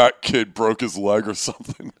 that fat kid broke his leg or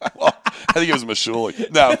something. I think it was Mashuli.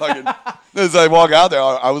 No, fucking, as I walk out there,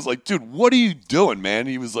 I was like, dude, what are you doing, man?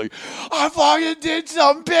 He was like, I fucking did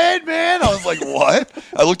something bad, man. I was like, what?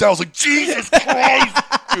 I looked out, I was like, Jesus Christ.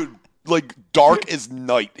 Dude, like, dark as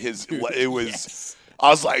night. It was... Yes. I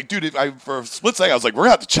was like, dude, for a split second, I was like, we're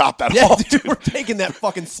going to have to chop that off. Dude, we're taking that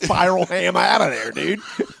fucking spiral ham out of there, dude.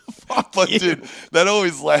 But, dude, that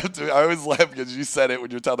always laughed at me. I always laugh because you said it when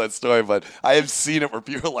you tell that story, but I have seen it where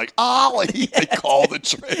people are like, Ollie, they call the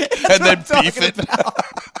trick and then beef it.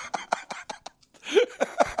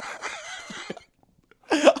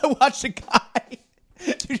 I watched a guy.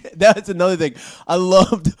 Dude, that's another thing. I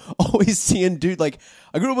loved always seeing, dude, like,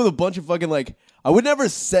 I grew up with a bunch of fucking, like, I would never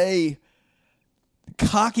say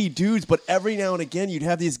cocky dudes, but every now and again you'd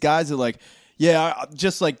have these guys that like, yeah,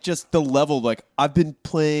 just the level, like, I've been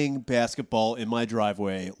playing basketball in my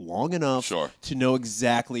driveway long enough to know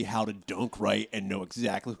exactly how to dunk right and know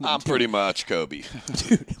exactly what I'm pretty much Kobe.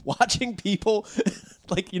 Dude, watching people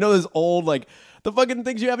like, you know, those old, like, the fucking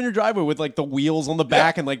things you have in your driveway with, like, the wheels on the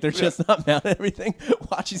back and, like, they're just not mounted and everything.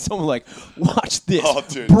 Watching someone, like, watch this. Oh,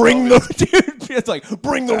 dude. It's like,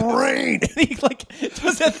 bring the rain. And he, like,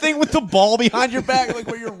 does that thing with the ball behind your back, like,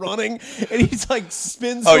 where you're running. And he's, like,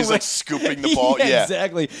 spins he's, like, scooping the ball. Yeah,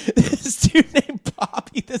 exactly. This dude named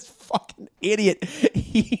Poppy, this fucking idiot,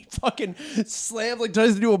 he fucking slams, like,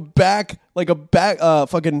 tries to do a backwards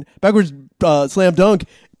slam dunk.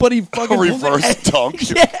 But he fucking reverse dunk.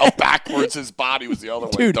 Yeah. Oh, backwards. His body was the other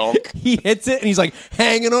way. Dunk. He hits it and he's like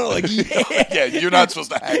hanging on it, like, yeah, you're not supposed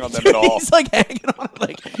to hang on them at all. He's like hanging on it,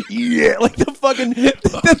 like, yeah, like the fucking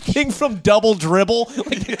the thing from Double Dribble.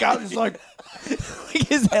 Like the guy is like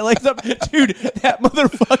his legs up, dude. That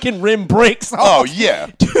motherfucking rim breaks off. Oh yeah,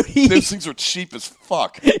 dude. Those things are cheap as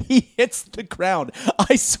fuck. He hits the ground.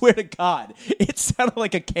 I swear to God, it sounded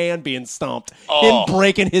like a can being stomped. Him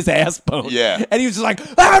breaking his ass bone. Yeah, and he was just like,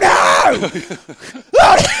 oh no!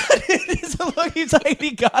 So look, he's like,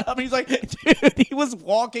 he got up and he's like, dude, he was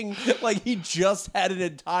walking like he just had an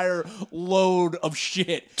entire load of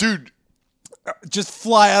shit, dude. Just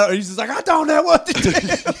fly out. He's just like, I don't know what to do.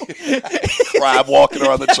 Crab walking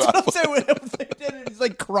around the driveway. He's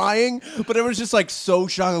like crying, but everyone's just like so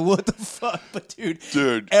shocked. Like, what the fuck? But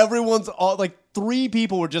dude, everyone's all like, 3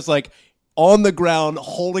 people were just like on the ground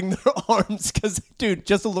holding their arms because, dude,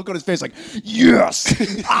 just a look on his face like, yes,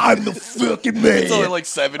 I'm the fucking man. It's only like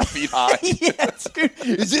 7 feet high. Yes, dude.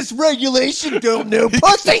 Is this regulation? Don't know,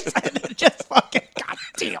 pussy. Just fucking, God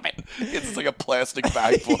damn it. It's like a plastic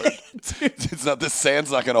backboard. It's not, the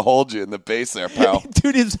sand's not going to hold you in the base there, pal.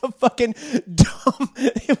 Dude, it's a fucking dumb,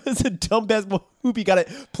 it was a dumb basketball hoop. You got to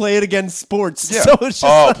play it against sports. Yeah. So it's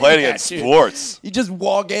just play it against sports. You just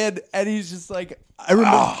walk in and he's just like, I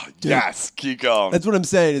remember. Dude, yes, keep going. That's what I'm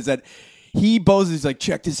saying is that he bows, he's like,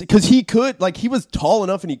 check this. Because he could, like, he was tall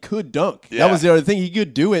enough and he could dunk. Yeah. That was the other thing. He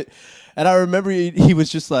could do it. And I remember he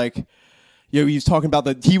was just like, you know, he was talking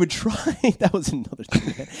about he would try. That was another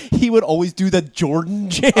thing. Man. He would always do the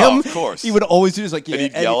Jordan jam. Oh, of course. He would always do this, like, yeah.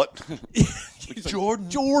 And he'd yell it. He's like,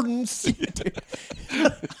 Jordans.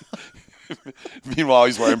 Meanwhile,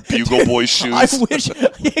 he's wearing Bugle Boy shoes. I wish.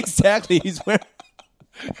 Exactly. He's wearing.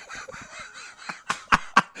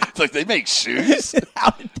 It's like, they make shoes? How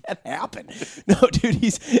did that happen? No, dude,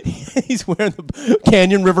 he's wearing the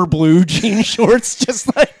Canyon River Blue jean shorts,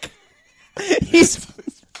 just like he's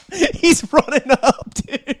running up,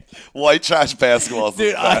 dude. White trash basketball,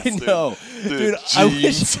 dude. Best, I know, dude.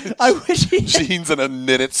 Jeans, I wish he jeans and a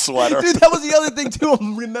knitted sweater. Dude, that was the other thing too.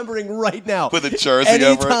 I'm remembering right now. With a jersey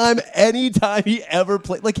over it. Anytime he ever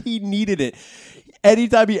played, like, he needed it.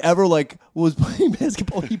 Anytime he ever, like, was playing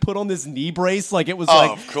basketball, he put on this knee brace. Like, it was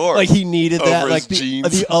like, of course. Like, he needed over that, like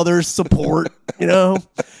the other support, you know?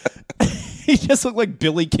 He just looked like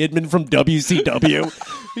Billy Kidman from WCW.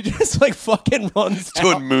 He just, like, fucking runs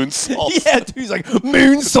doing moonsault. Yeah, dude, he's like,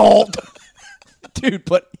 moonsault. dude.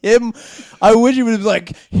 But him, I wish he was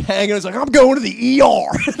like hanging. It's like I'm going to the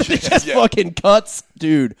ER. Just fucking cuts,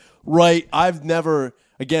 dude. Right? I've never.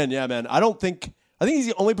 Again, yeah, man. I think he's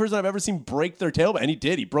the only person I've ever seen break their tailbone, and he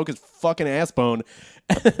did. He broke his fucking ass bone.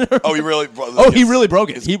 Oh, he really? He really broke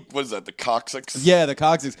it. What is that? The coccyx? Yeah, the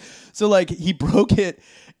coccyx. So like he broke it.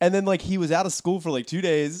 And then, like, he was out of school for, like, 2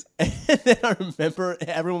 days. And then I remember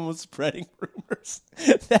everyone was spreading rumors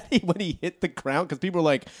that when he hit the ground, because people were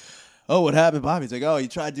like, oh, what happened, Bobby? He's like, oh, he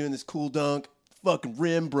tried doing this cool dunk. Fucking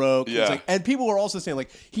rim broke. Yeah. Like, and people were also saying, like,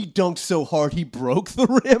 he dunked so hard he broke the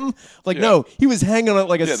rim. Like, no, he was hanging on,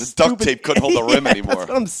 like, a the duct tape couldn't hold the rim anymore. That's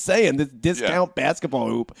what I'm saying. This discount basketball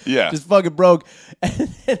hoop just fucking broke.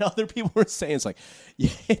 And other people were saying, it's like, yeah,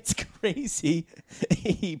 it's crazy.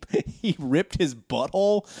 He ripped his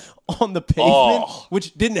butthole on the pavement,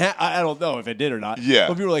 which didn't happen. I don't know if it did or not. Yeah.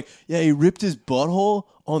 But people were like, yeah, he ripped his butthole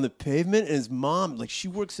on the pavement, and his mom, like, she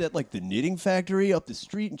works at, like, the knitting factory up the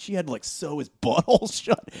street, and she had to, like, sew his butthole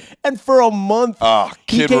shut. And for a month,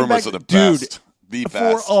 kid rumors are the best. The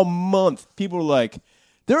best. For a month, people were like,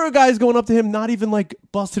 there are guys going up to him, not even, like,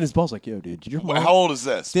 busting his balls, like, yo, dude, your mom. How old is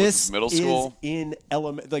this? This middle school? Is in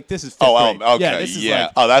like, this is fifth grade. Okay, yeah. This is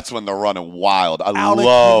like, that's when they're running wild. I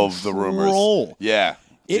love the rumors. Yeah.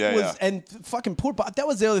 It was, and fucking poor Bob. That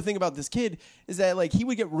was the other thing about this kid is that, like, he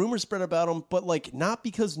would get rumors spread about him, but, like, not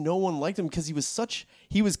because no one liked him, because he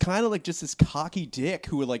was kind of like just this cocky dick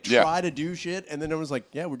who would, like, try to do shit, and then it was like,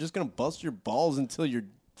 yeah, we're just going to bust your balls until you're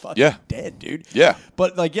fucking dead, dude. Yeah.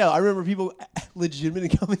 But, like, I remember people legitimately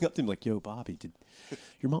coming up to him like, yo, Bobby, did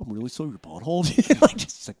your mom really sew your butthole? Like,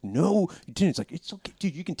 just like, no, you didn't. It's like, it's okay,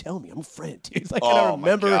 dude. You can tell me. I'm a friend, dude. It's like, and I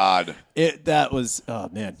remember my God. That was, oh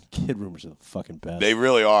man, kid rumors are the fucking best. They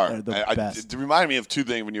really are. They're the best. It reminded me of two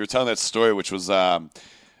things when you were telling that story, which was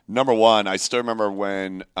number one. I still remember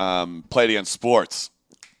when played against sports,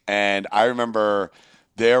 and I remember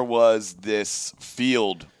there was this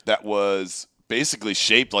field that was basically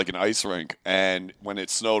shaped like an ice rink, and when it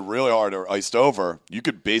snowed really hard or iced over, you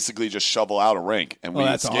could basically just shovel out a rink and we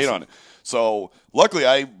would skate on it. So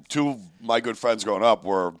luckily, two of my good friends growing up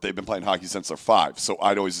they've been playing hockey since they're 5, so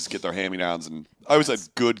I'd always just get their hand-me-downs, and I always had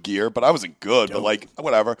good gear, but I wasn't good, but like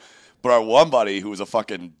whatever. But our one buddy who was a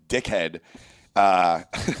fucking dickhead,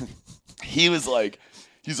 he's like,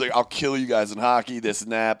 I'll kill you guys in hockey, this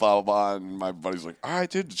and that, blah, blah, blah. And my buddy's like, all right,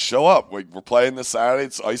 dude, show up. Like, we're playing this Saturday.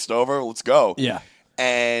 It's iced over. Let's go. Yeah.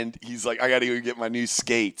 And he's like, I got to go get my new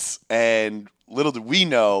skates. And little did we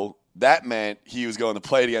know, that meant he was going to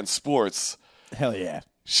play it against sports. Hell yeah.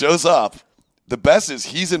 Shows up. The best is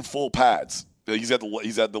he's in full pads. He's at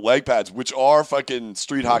the leg pads, which are fucking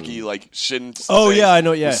street hockey, like shin. Oh, yeah, I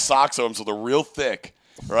know, yeah. With socks on them, so they're real thick.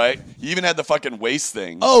 Right? He even had the fucking waist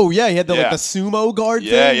thing. Oh, yeah. He had the sumo guard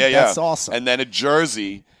thing. Yeah. That's awesome. And then a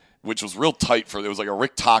jersey, which was real tight it was like a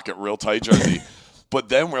Rick Tocchet real tight jersey. But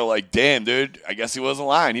then we're like, damn, dude, I guess he wasn't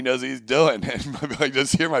lying. He knows what he's doing. And I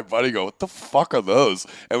just hear my buddy go, what the fuck are those?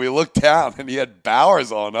 And we looked down, and he had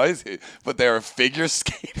Bowers on ice, but they were figure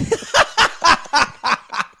skating.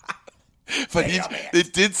 But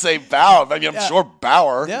it did say Bauer. I mean, I'm sure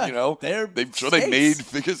Bauer, I'm sure they made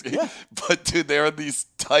figure skates. Yeah. But, dude, they were these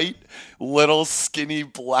tight, little, skinny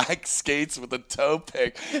black skates with a toe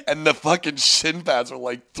pick, and the fucking shin pads were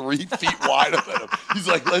like 3 feet wide of them. He's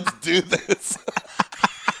like, let's do this.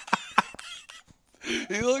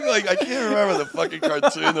 He looked like, I can't remember the fucking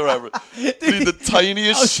cartoon or whatever. Dude, the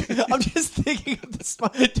tiniest I'm just thinking of the small.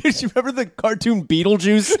 Dude, you remember the cartoon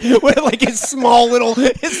Beetlejuice with like his small little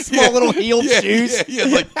heeled shoes? Yeah, he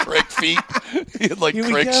had like crick feet. He had like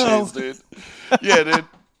crick shoes, dude. Yeah, dude.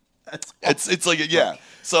 It's like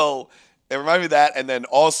So it reminded me of that, and then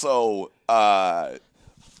also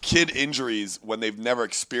kid injuries when they've never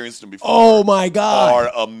experienced them before. Oh my God,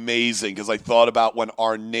 are amazing, because I thought about when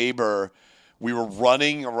our neighbor. We were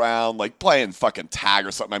running around, like, playing fucking tag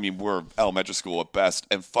or something. I mean, we're elementary school at best.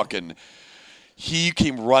 And fucking, he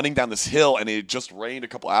came running down this hill, and it had just rained a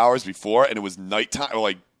couple hours before, and it was nighttime, or,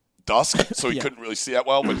 like, dusk, so he couldn't really see that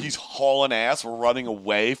well. But he's hauling ass. We're running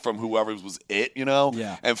away from whoever was it,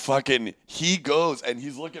 Yeah. And fucking, he goes, and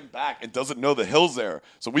he's looking back and doesn't know the hill's there.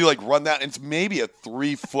 So we, like, run that, and it's maybe a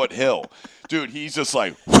 3-foot hill. Dude, he's just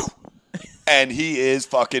like, whoo, and he is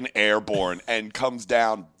fucking airborne and comes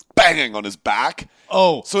down banging on his back.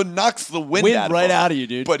 Oh. So it knocks the wind out of you,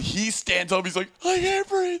 dude. But he stands up. He's like, I can't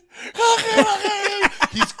breathe. I can't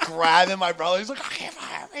breathe. He's grabbing my brother. He's like, I can't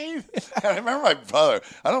breathe. And I remember my brother.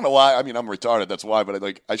 I don't know why. I mean, I'm retarded. That's why.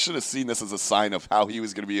 But I should have seen this as a sign of how he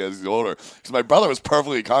was going to be as he's older. Because my brother was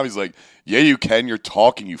perfectly calm. He's like, yeah, you can. You're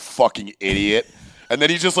talking, you fucking idiot. And then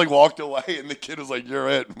he just, like, walked away. And the kid was like, you're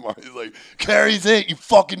it. And Marty's like, Carrie's it, you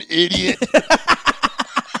fucking idiot.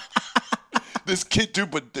 This kid,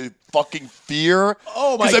 dude, but the fucking fear.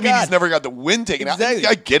 Oh my god! Because I mean, he's never got the wind taken out.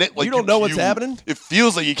 I get it. Like you don't know what's happening. It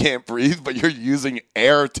feels like you can't breathe, but you're using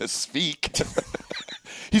air to speak.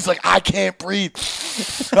 He's like, I can't breathe.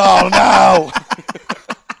 Oh no!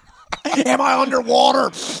 Am I underwater?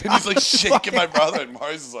 And he's like shaking my brother, and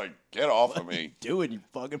Marius is like, "Get off of me!" Doing you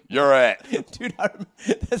fucking. You're it, dude.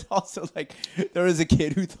 That's also like there was a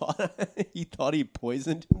kid who thought he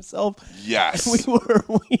poisoned himself. Yes,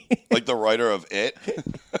 like the writer of It.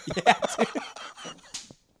 Yeah, dude.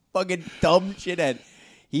 Fucking dumb shithead.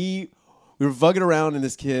 We were fucking around in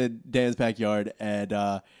this kid Dan's backyard,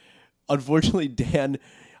 and unfortunately, Dan.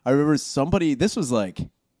 I remember somebody. This was like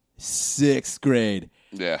 6th grade.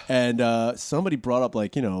 Yeah. And somebody brought up,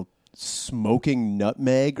 like, smoking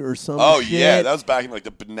nutmeg or something. Oh, shit. Yeah. That was back in, like, the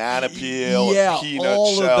banana peel, peanut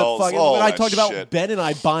all shells. Of the fucking, when I talked about Ben and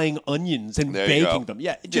I buying onions and baking them.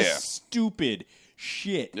 Yeah, just stupid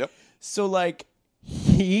shit. Yep. So, like,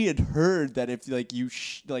 he had heard that if, like, you,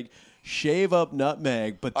 shave up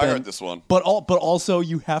nutmeg, but then, I heard this one. But also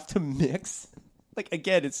you have to mix. Like,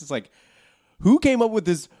 again, it's just like, who came up with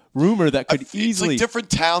this rumor that could easily... It's like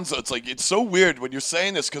different towns. So it's so weird when you're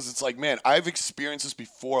saying this because it's like, man, I've experienced this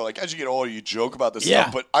before. Like, as you get older, you joke about this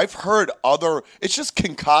stuff. But I've heard it's just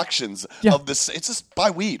concoctions of this. It's just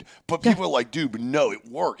by weed. But people are like, dude, but no, it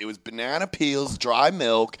worked. It was banana peels, dry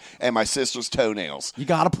milk, and my sister's toenails. You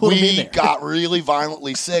got to put them in there. We got really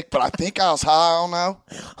violently sick, but I think I was high. I don't know.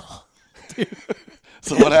 Dude.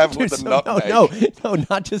 So what happened with the nutmeg? No,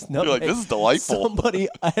 not just nutmeg. You're like, this is delightful. Somebody,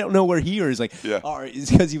 I don't know where he heard. He's like, all right, it's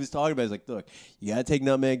because he was talking about it. He's like, look, you got to take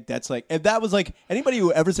nutmeg. That's like, if that was like, anybody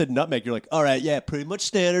who ever said nutmeg, you're like, all right, yeah, pretty much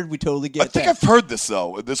standard. We totally get I think I've heard this,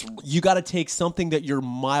 though. You got to take something that you're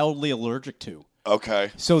mildly allergic to. Okay.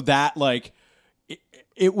 So that, like,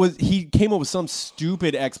 he came up with some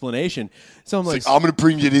stupid explanation. So I'm like, I'm going to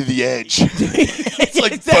bring you to the edge. It's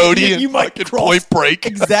like exactly. Bodie and fucking Point Break.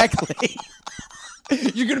 Exactly.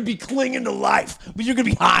 You're going to be clinging to life, but you're going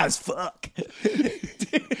to be high as fuck.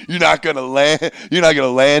 You're not going to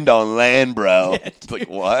land on land, bro. Yeah, it's like,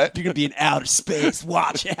 what? You're going to be in outer space.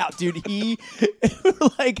 Watch out, dude. We're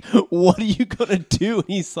like, what are you going to do? And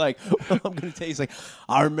he's like, well, I'm going to tell you. He's like,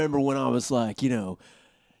 I remember when I was like, 9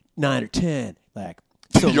 or 10. Like,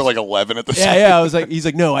 so you're like 11 at the time. Yeah. I was like, he's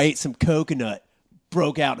like, no, I ate some coconut.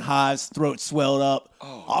 Broke out in hives, throat swelled up.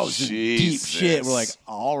 I was in deep shit. We're like,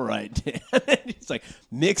 all right, Dan. He's like,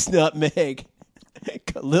 mixed nutmeg,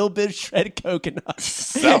 a little bit of shredded coconut.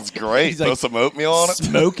 Sounds great. Throw some oatmeal on it.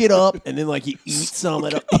 Smoke it up, and then like you eat some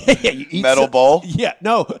of it. Yeah, you eat metal bowl. Yeah,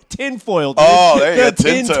 no, tin foil. Dude. Oh, there you go,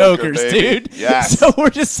 tin tokers, dude. Yes. So we're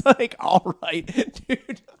just like, all right,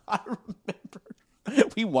 dude. I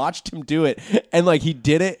remember we watched him do it, and like he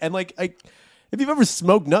did it, and like if you've ever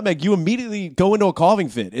smoked nutmeg, you immediately go into a coughing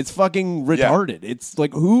fit. It's fucking retarded. Yeah. It's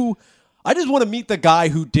like, who? I just want to meet the guy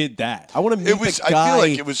who did that. I want to meet the guy. I feel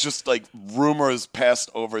like it was just like rumors passed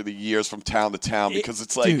over the years from town to town because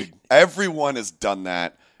it's like everyone has done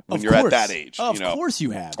that when you're at that age. Of course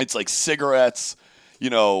you have. It's like cigarettes.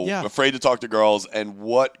 Afraid to talk to girls, and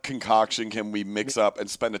what concoction can we mix up and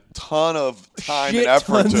spend a ton of time and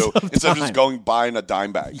effort to instead of just going buying a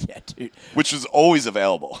dime bag? Yeah, dude. Which is always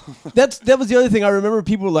available. That was the other thing. I remember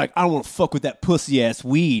people were like, I don't want to fuck with that pussy-ass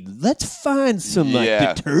weed. Let's find some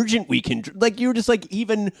detergent we can... Like, you were just like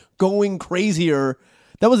even going crazier.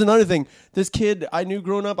 That was another thing. This kid I knew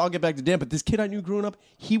growing up, I'll get back to Dan, but this kid I knew growing up,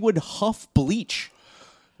 he would huff bleach.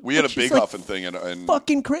 We had a big huffing thing. And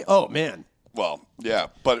fucking crazy. Oh, man. Well, yeah,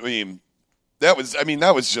 but I mean, that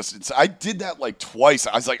was just. I did that like twice.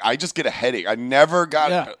 I was like, I just get a headache. I never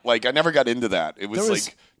got into that. It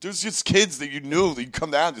was there's just kids that you knew that you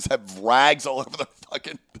come down and just have rags all over the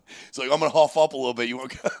fucking. It's like I'm gonna huff up a little bit. You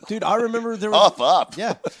want? Dude, I remember there was huff up.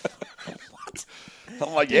 Yeah. What?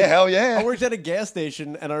 I'm like, yeah, hell yeah. I worked at a gas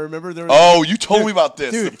station, and I remember there was... Oh, you told me about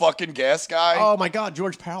this. Dude, the fucking gas guy? Oh, my God,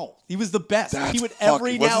 George Powell. He was the best. That's he would what's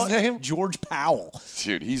his name? George Powell.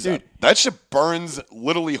 Dude, that shit burns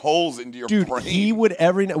literally holes into your brain. He would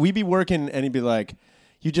we'd be working, and he'd be like...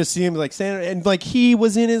 You just see him like standing, and like he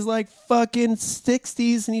was in his like fucking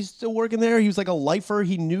 60s, and he's still working there. He was like a lifer.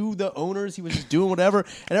 He knew the owners. He was just doing whatever.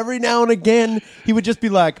 And every now and again, he would just be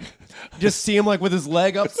like, just see him like with his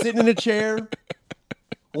leg up, sitting in a chair,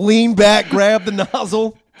 lean back, grab the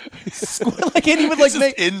nozzle, like, and he would like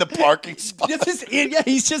make in the parking spot.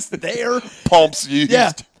 He's just there. Pumps used.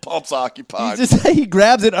 Yeah. Pumps occupied. He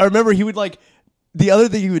grabs it. I remember he would like. The other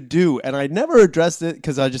thing he would do, and I never addressed it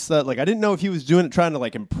because I just thought, like, I didn't know if he was doing it trying to,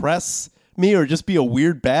 like, impress me or just be a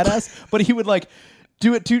weird badass, but he would, like,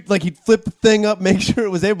 do it too. Like he'd flip the thing up, make sure it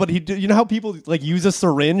was able. But he'd do, you know how people like use a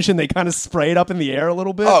syringe and they kind of spray it up in the air a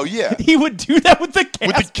little bit. Oh yeah, he would do that with the gas.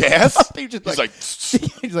 With the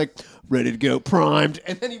gas, he's like ready to go, primed,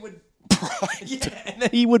 and then he would and then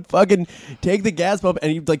he would fucking take the gas pump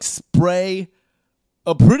and he'd like spray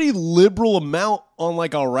a pretty liberal amount on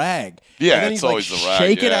like a rag. Yeah, and then it's he'd, always like, the rag.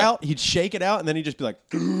 Shake it out. He'd shake it out, and then he'd just be like.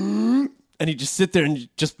 And he'd just sit there and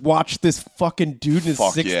just watch this fucking dude in his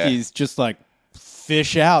 60s just like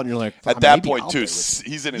fish out. And you're like, at that point, too,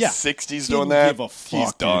 he's in his 60s doing that.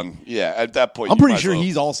 He's done. Yeah, at that point, I'm pretty sure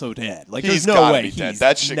he's also dead. Like, there's no way. Dead.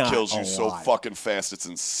 That shit kills you so fucking fast. It's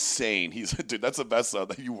insane. Dude, that's the best though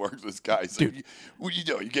that you work with this guy. Dude, like, what are you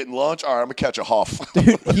doing? You getting lunch? All right, I'm gonna catch a huff.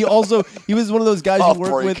 Dude, he was one of those guys you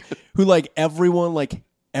work with who like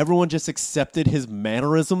everyone just accepted his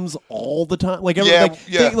mannerisms all the time. Like,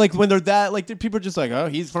 like when they're that, like people are just like, oh,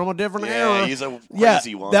 he's from a different era. He's a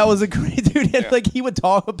crazy one. That was a great dude. And like he would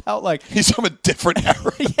talk about like he's from a different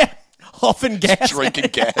era. huffing gas,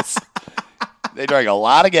 drinking gas. They drank a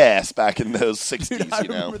lot of gas back in those 60s. Dude, I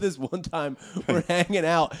remember this one time we're hanging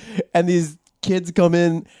out and these kids come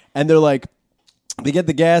in and they're like. They get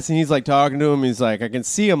the gas and he's like talking to him. He's like, I can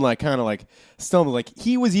see him like kind of like stumbling. Like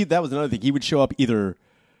that was another thing. He would show up either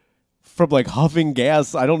from like huffing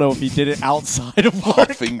gas. I don't know if he did it outside of work.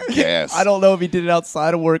 Huffing gas. I don't know if he did it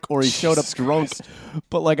outside of work or he showed up drunk.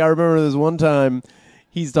 But like I remember this one time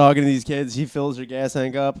he's talking to these kids. He fills their gas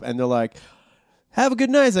tank up and they're like, have a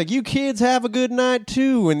good night. He's like, you kids have a good night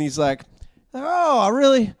too. And he's like, oh, I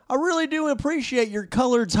really do appreciate your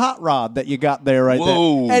Coloreds hot rod that you got there right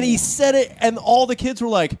there. And he said it, and all the kids were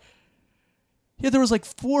like, yeah, there was like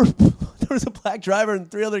there was a black driver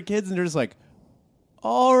and 3 other kids, and they're just like,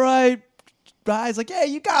 all right, guys, like, yeah,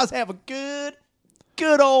 you guys have a good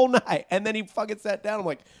old night. And then he fucking sat down. I'm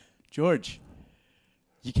like, George,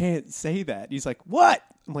 you can't say that. He's like, what?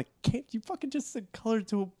 I'm like, can't you fucking just say color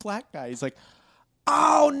to a black guy? He's like,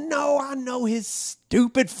 oh no, I know his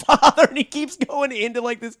stupid father. And he keeps going into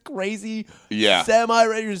like this crazy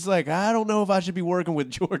semi-ready. He's like, I don't know if I should be working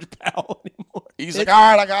with George Powell anymore. He's like,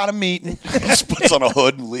 all right, I got a meeting. Just puts on a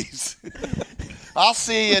hood and leaves. I'll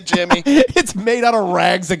see you, Jimmy. It's made out of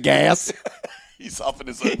rags of gas. He's huffing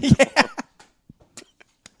his own.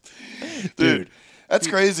 Dude, that's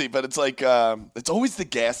crazy. But it's like, it's always the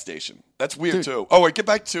gas station. That's weird too. Oh, wait, get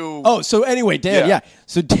back to. Oh, so anyway, Dan,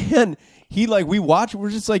 So Dan, we watch, we're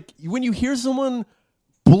just like, when you hear someone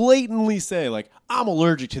blatantly say, like, I'm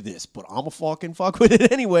allergic to this, but I'm a fucking fuck with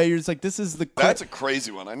it anyway, you're just like, this is the. That's a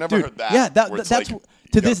crazy one. I never heard that. Yeah, that's like,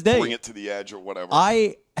 to this day. Bring it to the edge or whatever.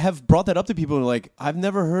 I have brought that up to people and like, I've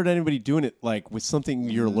never heard anybody doing it like with something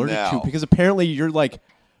you're allergic to because apparently you're like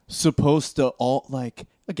supposed to all like,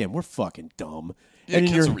 again, we're fucking dumb. Yeah, and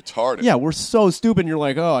kids are retarded. Yeah, we're so stupid. And you're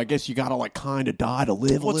like, oh, I guess you gotta like kind of die to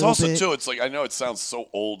live. Well, a it's little also bit. too. It's like I know it sounds so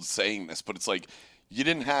old saying this, but it's like you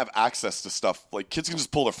didn't have access to stuff. Like kids can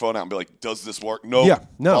just pull their phone out and be like, "Does this work?" Nope. Yeah,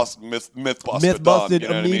 no. Myth busted. Myth busted you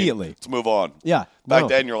know immediately. I mean? Let's move on. Yeah. Back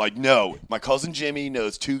then, you're like, no. My cousin Jimmy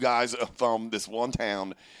knows 2 guys from this one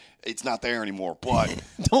town. It's not there anymore, but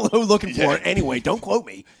don't go looking for it anyway. Don't quote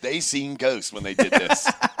me. They seen ghosts when they did this.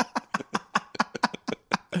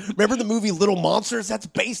 Remember the movie Little Monsters? That's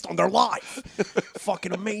based on their life.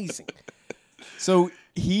 Fucking amazing. So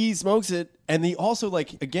he smokes it, and he also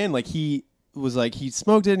like again like he was like he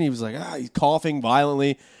smoked it, and he was like he's coughing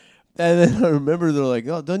violently, and then I remember they're like,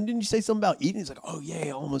 oh, didn't you say something about eating? He's like, oh yeah,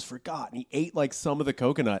 I almost forgot, and he ate like some of the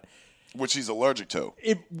coconut, which he's allergic to.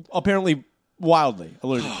 It apparently wildly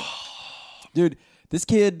allergic to. Dude, this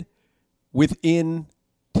kid within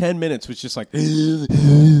 10 minutes was just like, I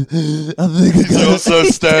think he's also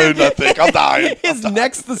stoned. I think I'm dying. His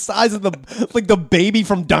neck's the size of the baby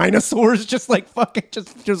from Dinosaurs, just like fucking,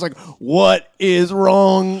 just like, what is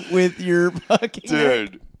wrong with your fucking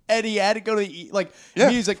dude? Neck? And he had to go to eat. Like,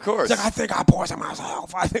 he's like, of course. He's like, I think I poisoned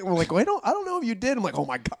myself. I think we're like, I don't know if you did. I'm like, oh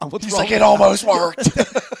my god, what's he's wrong? Like, it almost worked.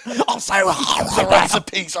 I'll say the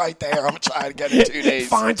recipe's right there. I'm gonna try to get it in 2 days.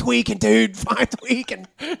 Fine tweaking, dude. Fine tweaking.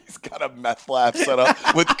 He's got a meth lab set up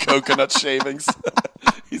with coconut shavings.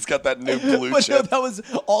 He's got that new blue chip. No, that was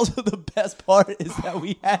also the best part is that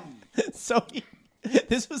we had. So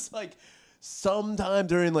this was like sometime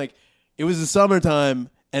during like it was the summertime.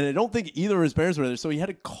 And I don't think either of his parents were there, so he had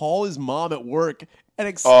to call his mom at work and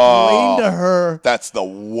explain to her. That's the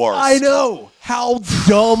worst. I know how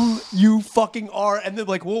dumb you fucking are. And they're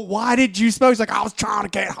like, well, why did you smoke? He's like, I was trying to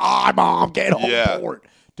get high, Mom. Get on board.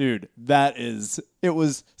 Dude, that is It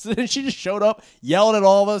was, so then she just showed up, yelling at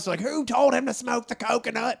all of us, like, who told him to smoke the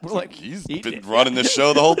coconut? We're like, he's been running this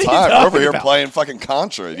show the whole time. We're over here playing fucking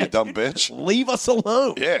Contra, you dumb bitch. Leave us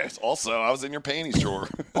alone. Yeah, also, I was in your panties drawer.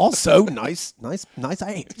 Also, nice. I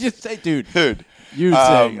hate to just say, dude. You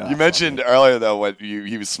mentioned earlier, though, what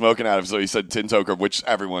he was smoking out of, so he said Tintoker, which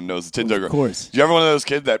everyone knows the Tintoker. Of course. Did you ever one of those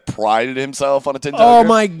kids that prided himself on a Tintoker? Oh,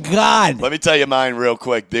 my God. Let me tell you mine real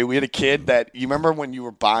quick. We had a kid that, you remember when you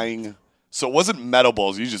were buying, so it wasn't metal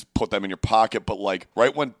balls, you just put them in your pocket, but like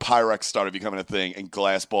right when Pyrex started becoming a thing and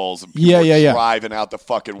glass balls and people were driving out to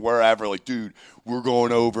fucking wherever, like, dude, we're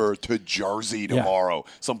going over to Jersey tomorrow,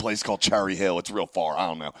 someplace called Cherry Hill. It's real far. I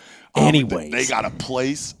don't know. Anyways. They got a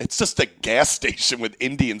place. It's just a gas station with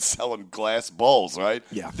Indians selling glass bowls, right?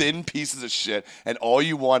 Yeah. Thin pieces of shit. And all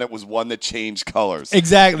you wanted was one that changed colors.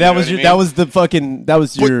 Exactly. That was your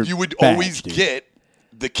you would badge, always dude. get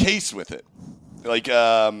the case with it. Like, it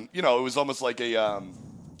was almost like it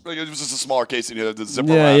was just a smaller case and you had the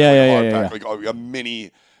zipper wrap, like a mini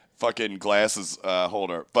fucking glasses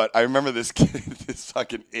holder. But I remember this kid, this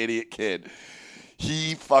fucking idiot kid.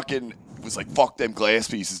 He fucking was like, fuck them glass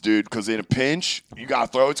pieces, dude, because in a pinch, you got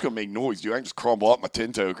to throw it's going to make noise, dude. I can just crumble up my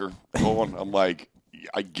Tintoker. I'm like,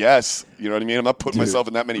 I guess. You know what I mean? I'm not putting myself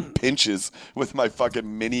in that many pinches with my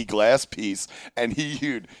fucking mini glass piece. And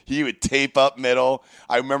he would tape up middle.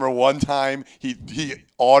 I remember one time he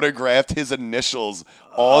autographed his initials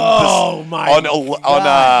on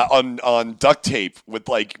on duct tape with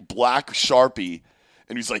like black Sharpie.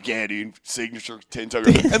 And he's like, yeah, dude, signature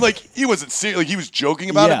Tintoker. And, like, he wasn't serious. Like, he was joking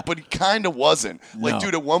about it, but he kind of wasn't. Like,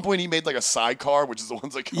 dude, at one point he made, like, a sidecar, which is the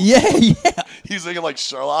ones, like, he was making, like,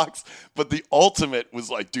 Sherlock's. But the ultimate was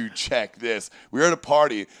like, dude, check this. We were at a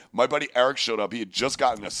party. My buddy Eric showed up. He had just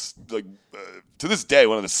gotten to this day,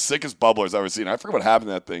 one of the sickest bubblers I've ever seen. I forget what happened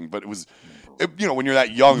to that thing, but it was... when you're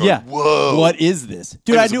that young, like, whoa. What is this?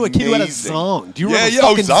 Dude, I knew a kid who had a Zong. Do you remember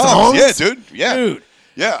fucking Zongs? Zongs? Yeah, dude. Yeah. Dude.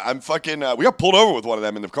 Yeah, I'm fucking. We got pulled over with one of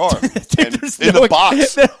them in the car, Dude, and in the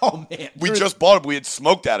box. Oh man, we just bought it. We had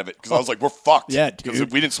smoked out of it because I was like, "We're fucked." Yeah, because dude.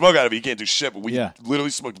 if we didn't smoke out of it, you can't do shit. But we literally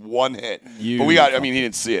smoked one hit. But we got. I mean, he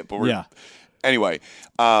didn't see it. But we're anyway.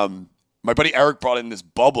 My buddy Eric brought in this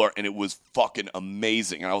bubbler, and it was fucking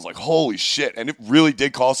amazing. And I was like, holy shit. And it really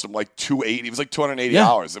did cost him like $280. It was like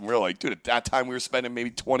 $280. And we were like, dude, at that time we were spending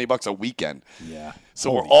maybe $20 a weekend. Yeah.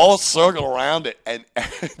 So we're all circling around it. And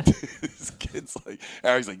this kid's like,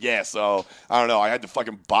 Eric's like, yeah, so I don't know. I had to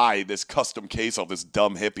fucking buy this custom case off this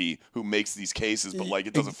dumb hippie who makes these cases, but like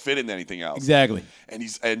it doesn't fit into anything else. Exactly.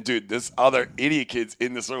 And dude, this other idiot kid's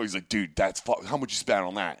in this room. He's like, dude, how much you spend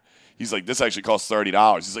on that? He's like, this actually costs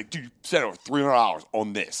 $30. He's like, dude, you spent over $300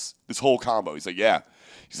 on this whole combo. He's like, yeah.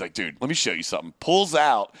 He's like, dude, let me show you something. Pulls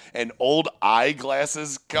out an old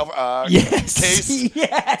eyeglasses case.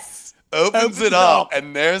 Yes. Opens it up,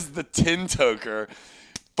 and there's the Tintoker.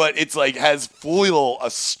 But it's like has foil, a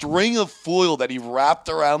string of foil that he wrapped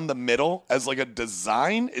around the middle as like a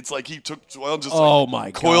design. It's like he took foil and just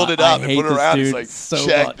coiled it up and put it around. It's like, so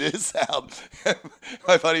check this out.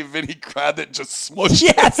 My buddy Vinny grabbed it and just smushed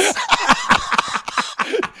it.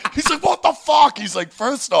 He's like, what the fuck? He's like,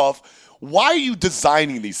 first off, why are you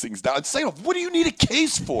designing these things down? Second off, what do you need a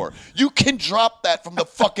case for? You can drop that from the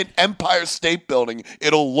fucking Empire State Building.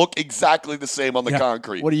 It'll look exactly the same on the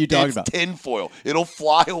concrete. What are you talking about? It's tinfoil. It'll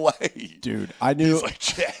fly away. Dude, I knew. He's like,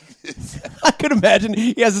 check this out. I could imagine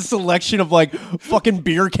he has a selection of like fucking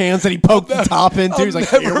beer cans that he poked the top into. He's like,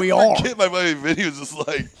 here we are. My buddy Vinny was just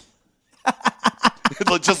like,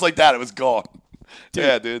 just like that. It was gone. Dude,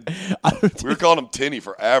 yeah, dude. We were calling him Tinny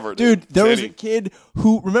forever, dude. There was a kid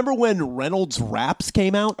who, remember when Reynolds Wraps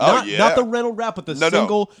came out? Not the Reynolds Wrap, but the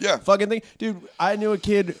single fucking thing. Dude, I knew a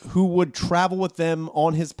kid who would travel with them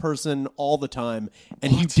on his person all the time,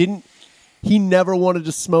 and he never wanted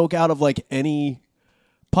to smoke out of like any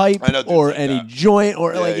pipe or any joint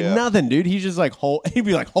or nothing, dude. He's just like, he'd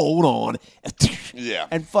be like, hold on.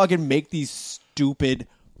 And fucking make these stupid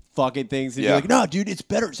fucking things, and you're like, no, dude, it's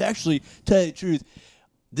better. It's actually, tell you the truth,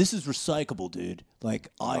 this is recyclable, dude. Like,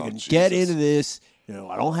 I can get into this. You know,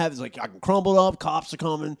 I don't have. It's like I can crumble it up. Cops are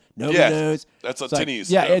coming. Nobody knows. That's what Tinny is.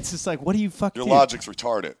 Yeah, it's just like, what do you fucking? Your logic's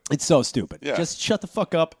retarded. It's so stupid. Yeah. Just shut the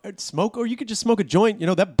fuck up. Smoke, or you could just smoke a joint. You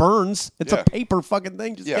know that burns. It's a paper fucking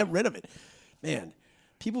thing. Just get rid of it, man.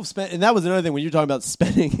 People spend, and that was another thing when you're talking about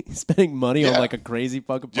spending money on like a crazy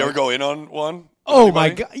fucking. Do you ever go in on one? Oh my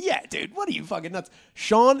god, yeah, dude. What are you fucking nuts?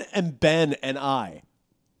 Sean and Ben and I,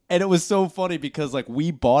 and it was so funny because like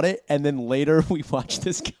we bought it, and then later we watched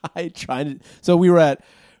this guy trying to. So we were at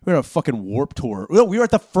a fucking Warp Tour. No, we were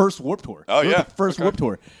at the first Warp Tour. Oh yeah, the first Warp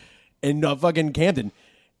Tour in fucking Camden.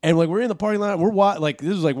 And like we're in the parking lot, like this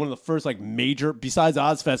was like one of the first like major, besides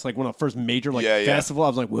Ozfest, like one of the first major like festival. I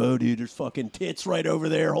was like, whoa, dude, there's fucking tits right over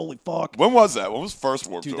there. Holy fuck! When was that? When was first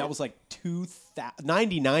Warped Tour? Dude, that was like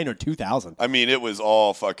 99 or 2000. I mean, it was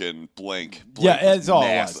all fucking Blink. Yeah, it's all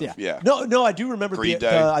massive. was. Yeah. No, I do remember Green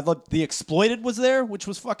Day. I thought The Exploited was there, which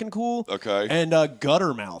was fucking cool. Okay. And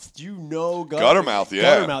Guttermouth. Do you know Guttermouth?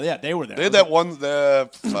 Yeah. Guttermouth. Yeah, they were there. They had that one.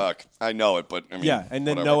 Fuck, I know it, but I mean, yeah, and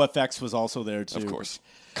then NoFX was also there too. Of course.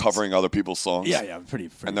 Covering other people's songs. Yeah, pretty.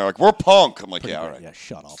 And they're like, we're punk. I'm like, yeah, all right. Yeah,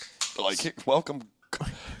 shut up. They're like, hey, welcome,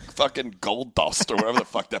 fucking Gold Dust or whatever the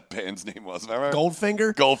fuck that band's name was. Remember?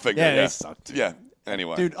 Goldfinger? Goldfinger, yeah. They sucked. Yeah,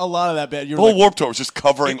 anyway. Dude, a lot of that band. The whole Warped Tour was just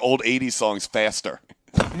covering old 80s songs faster.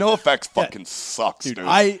 NoFX fucking sucks, dude.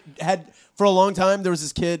 I had, for a long time, there was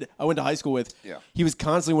this kid I went to high school with. Yeah. He was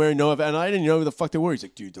constantly wearing NoFX, and I didn't know who the fuck they were. He's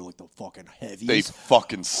like, dude, they're like the fucking heaviest. They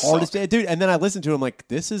fucking suck. Hardest band. Dude, and then I listened to him like,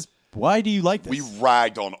 why do you like this? We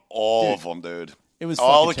ragged on all of them, dude. It was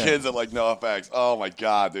all the terrible. kids that like NoFX. Oh my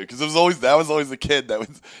god, dude! Because that was always the kid that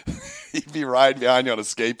was he'd be riding behind you on a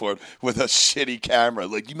skateboard with a shitty camera.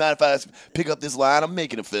 Like, you mind if I pick up this line? I'm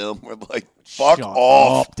making a film. We're like, fuck Shut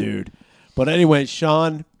off, up, dude. But anyway,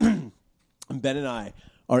 Sean, Ben, and I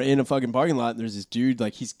are in a fucking parking lot, and there's this dude,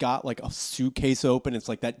 like, he's got, like, a suitcase open. It's,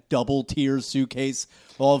 like, that double-tier suitcase.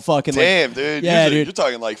 All fucking, damn, like, dude. Yeah, dude. You're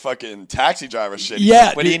talking, like, fucking Taxi Driver shit. Yeah,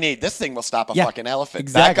 like, what do you need? This thing will stop a fucking elephant.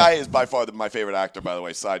 Exactly. That guy is by far my favorite actor, by the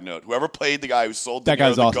way, side note. Whoever played the guy who sold the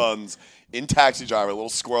awesome. guns in Taxi Driver, a little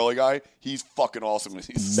squirrely guy, he's fucking awesome. He's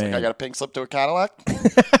just like, I got a pink slip to a Cadillac.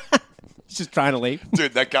 He's just trying to leave.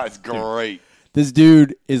 Dude, that guy's great. This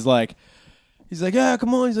dude is, like... He's like, yeah,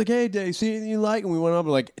 come on. He's like, hey, Dave, see anything you like? And we went up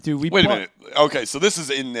and like, dude, Wait a minute. Okay, so this is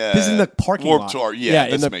in the parking Warped lot. Tour. Yeah,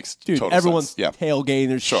 this makes total everyone's sense. Yeah. tailgating.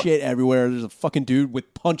 There's shit everywhere. There's a fucking dude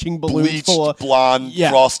with punching balloons Bleached, full of blonde,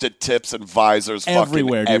 frosted tips and visors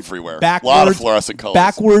everywhere, fucking dude. everywhere. Backwards, a lot of fluorescent colors.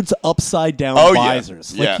 Backwards, upside down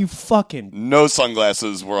visors. Yeah. Like you fucking... No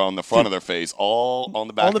sunglasses were on the front of their face. All on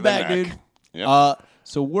the back of their neck. Dude. Yep.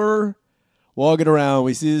 So we're walking around.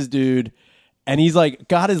 We see this dude, and he's like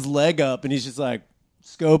got his leg up, and he's just like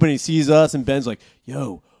scoping. He sees us, and Ben's like,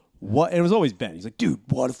 "Yo, what?" And it was always Ben. He's like, "Dude,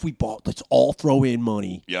 what if we bought? Let's all throw in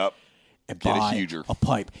money. Yep. And get buy a huger. a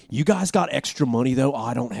pipe. You guys got extra money though.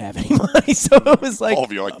 I don't have any money." So it was like, all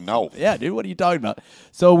of you are like, "No, yeah, dude, what are you talking about?"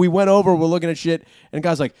 So we went over. We're looking at shit, and the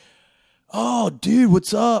guy's like, "Oh, dude,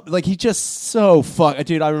 what's up?" Like, he just so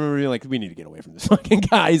dude, I remember being like, we need to get away from this fucking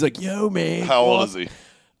guy. He's like, "Yo, man." How old is he?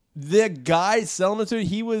 The guy selling it to it,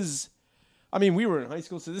 he was, I mean, we were in high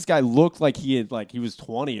school, so this guy looked like he was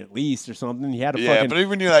 20 at least or something. He had a fucking... Yeah, but even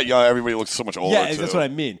when you're that young, everybody looks so much older, Yeah, too. That's what I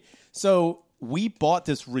mean. So we bought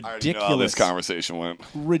this ridiculous... I already know how this conversation went.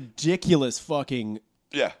 Ridiculous fucking...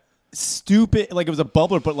 Yeah. Stupid, like it was a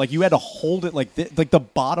bubbler, but like you had to hold it like the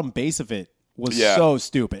bottom base of it was so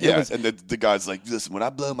stupid. Yeah, and the guy's like, listen, when I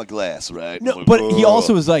blow my glass, right? No, like, but he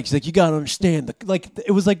also was like, he's like, you gotta understand,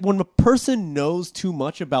 it was like when a person knows too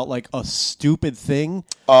much about like a stupid thing.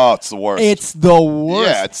 Oh, it's the worst. It's the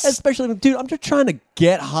worst. Yeah, especially, dude, I'm just trying to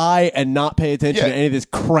get high and not pay attention to any of this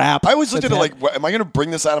crap. I always looked at it like, am I going to bring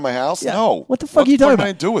this out of my house? Yeah. No. What the fuck are you talking about?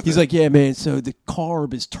 I do with He's it? like, yeah, man, so the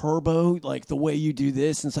carb is turbo, like the way you do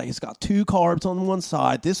this. And it's like, it's got 2 carbs on one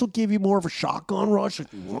side. This will give you more of a shotgun rush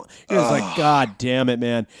if you want. It was like, God damn it,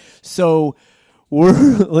 man. So we're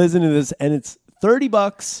listening to this, and it's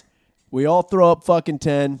 $30. We all throw up fucking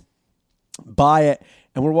 10, buy it,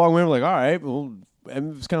 and we're walking away. We're like, all right, well,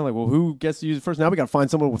 and it's kind of like, well, who gets to use it first? Now we got to find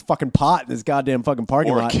someone with fucking pot in this goddamn fucking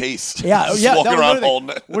parking lot. Or a case. Yeah, Just yeah. walking around holding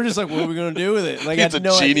it. We're just like, what are we going to do with it? Like, it's a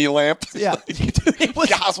genie lamp. Yeah. It was,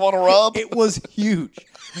 guys want to rub? It was huge.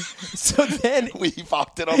 So then... we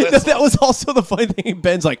fucked it on this. That was also the funny thing.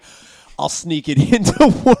 Ben's like, I'll sneak it into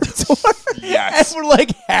Warped Tour. Yes. And we're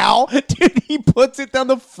like, how? Dude, he puts it down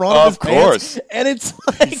the front of his course. pants. And it's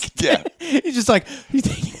like, yeah. He's just like, you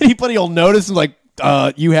think anybody will notice? And like,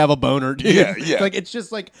 you have a boner, dude. Yeah. Like, it's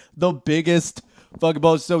just like the biggest fucking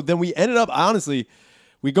boner. So then we ended up, honestly,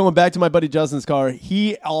 we going back to my buddy Justin's car.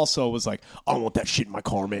 He also was like, I don't want that shit in my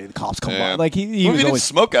car, man. The cops come by. Like, he well, was we always, didn't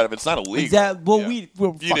smoke out of it. It's not illegal. Well, yeah. we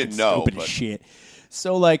were fucking didn't know, stupid as shit.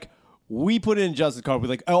 So, like, we put it in Justin's car. We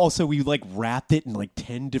like, also we like wrapped it in like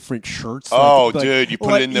 10 different shirts. Oh, dude, you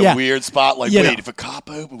put it in the weird spot. Like, wait, if a cop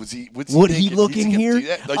opened, would he look in here?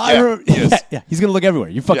 Like, yeah, he's gonna look everywhere.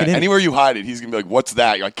 You fucking anywhere you hide it, he's gonna be like, "What's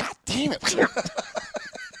that?" You're like, "God damn it!"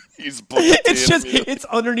 It's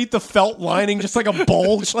underneath the felt lining, just like a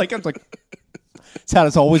bulge. Like I'm like, that's how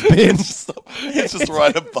it's always been. It's just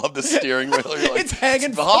right above the steering wheel. You're like, it's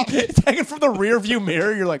hanging from the rear view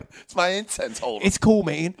mirror. You're like, it's my incense holder. It's cool,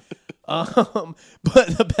 man. But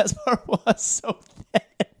the best part was, so then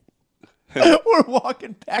We're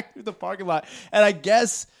walking back through the parking lot, and I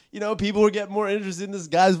guess people were getting more interested in this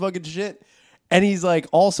guy's fucking shit. And he's like,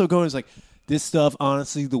 also going, he's like, this stuff,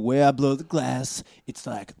 honestly, the way I blow the glass, it's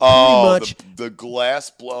like pretty much the glass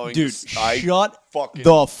blowing. Dude, shut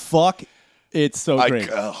the fuck. It's so great.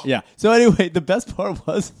 Yeah. So anyway, the best part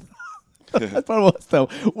was though,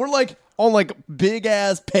 we're like on like big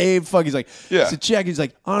ass paved fuck. He's like, so check. He's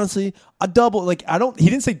like, honestly, he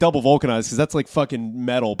didn't say double vulcanized because that's like fucking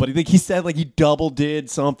metal, but he said like he double did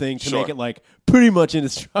something to make it like pretty much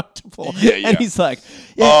indestructible. Yeah. And he's like,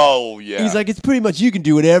 He's like, it's pretty much you can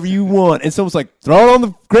do whatever you want. And someone's like, throw it on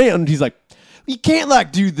the ground. He's like, you can't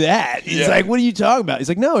like do that. He's like, what are you talking about? He's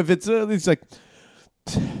like, no, if it's he's like.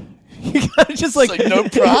 He kind of just like no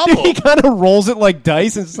problem. He kind of rolls it like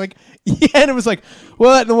dice, and it's like, and it was like,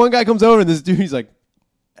 what? And the one guy comes over, and this dude, he's like,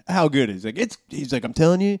 how good is it? He's like, I'm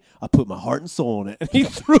telling you, I put my heart and soul in it, and he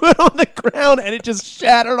threw it on the ground, and it just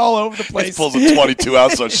shattered all over the place. He pulls a 22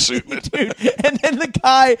 out, starts shooting it, dude. And then the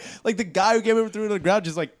guy who came over threw it on the ground,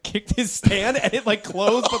 just like kicked his stand, and it like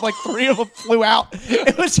closed, but like 3 of them flew out.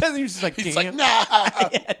 It was just, he was just like, he's damn. like, nah,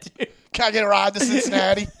 dude. Can I get a ride to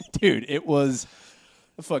Cincinnati, dude? It was.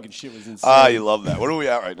 The fucking shit was insane. You love that. What are we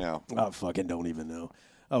at right now? I fucking don't even know.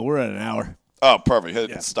 Oh, we're at an hour. Oh, perfect.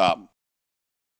 Hit stop.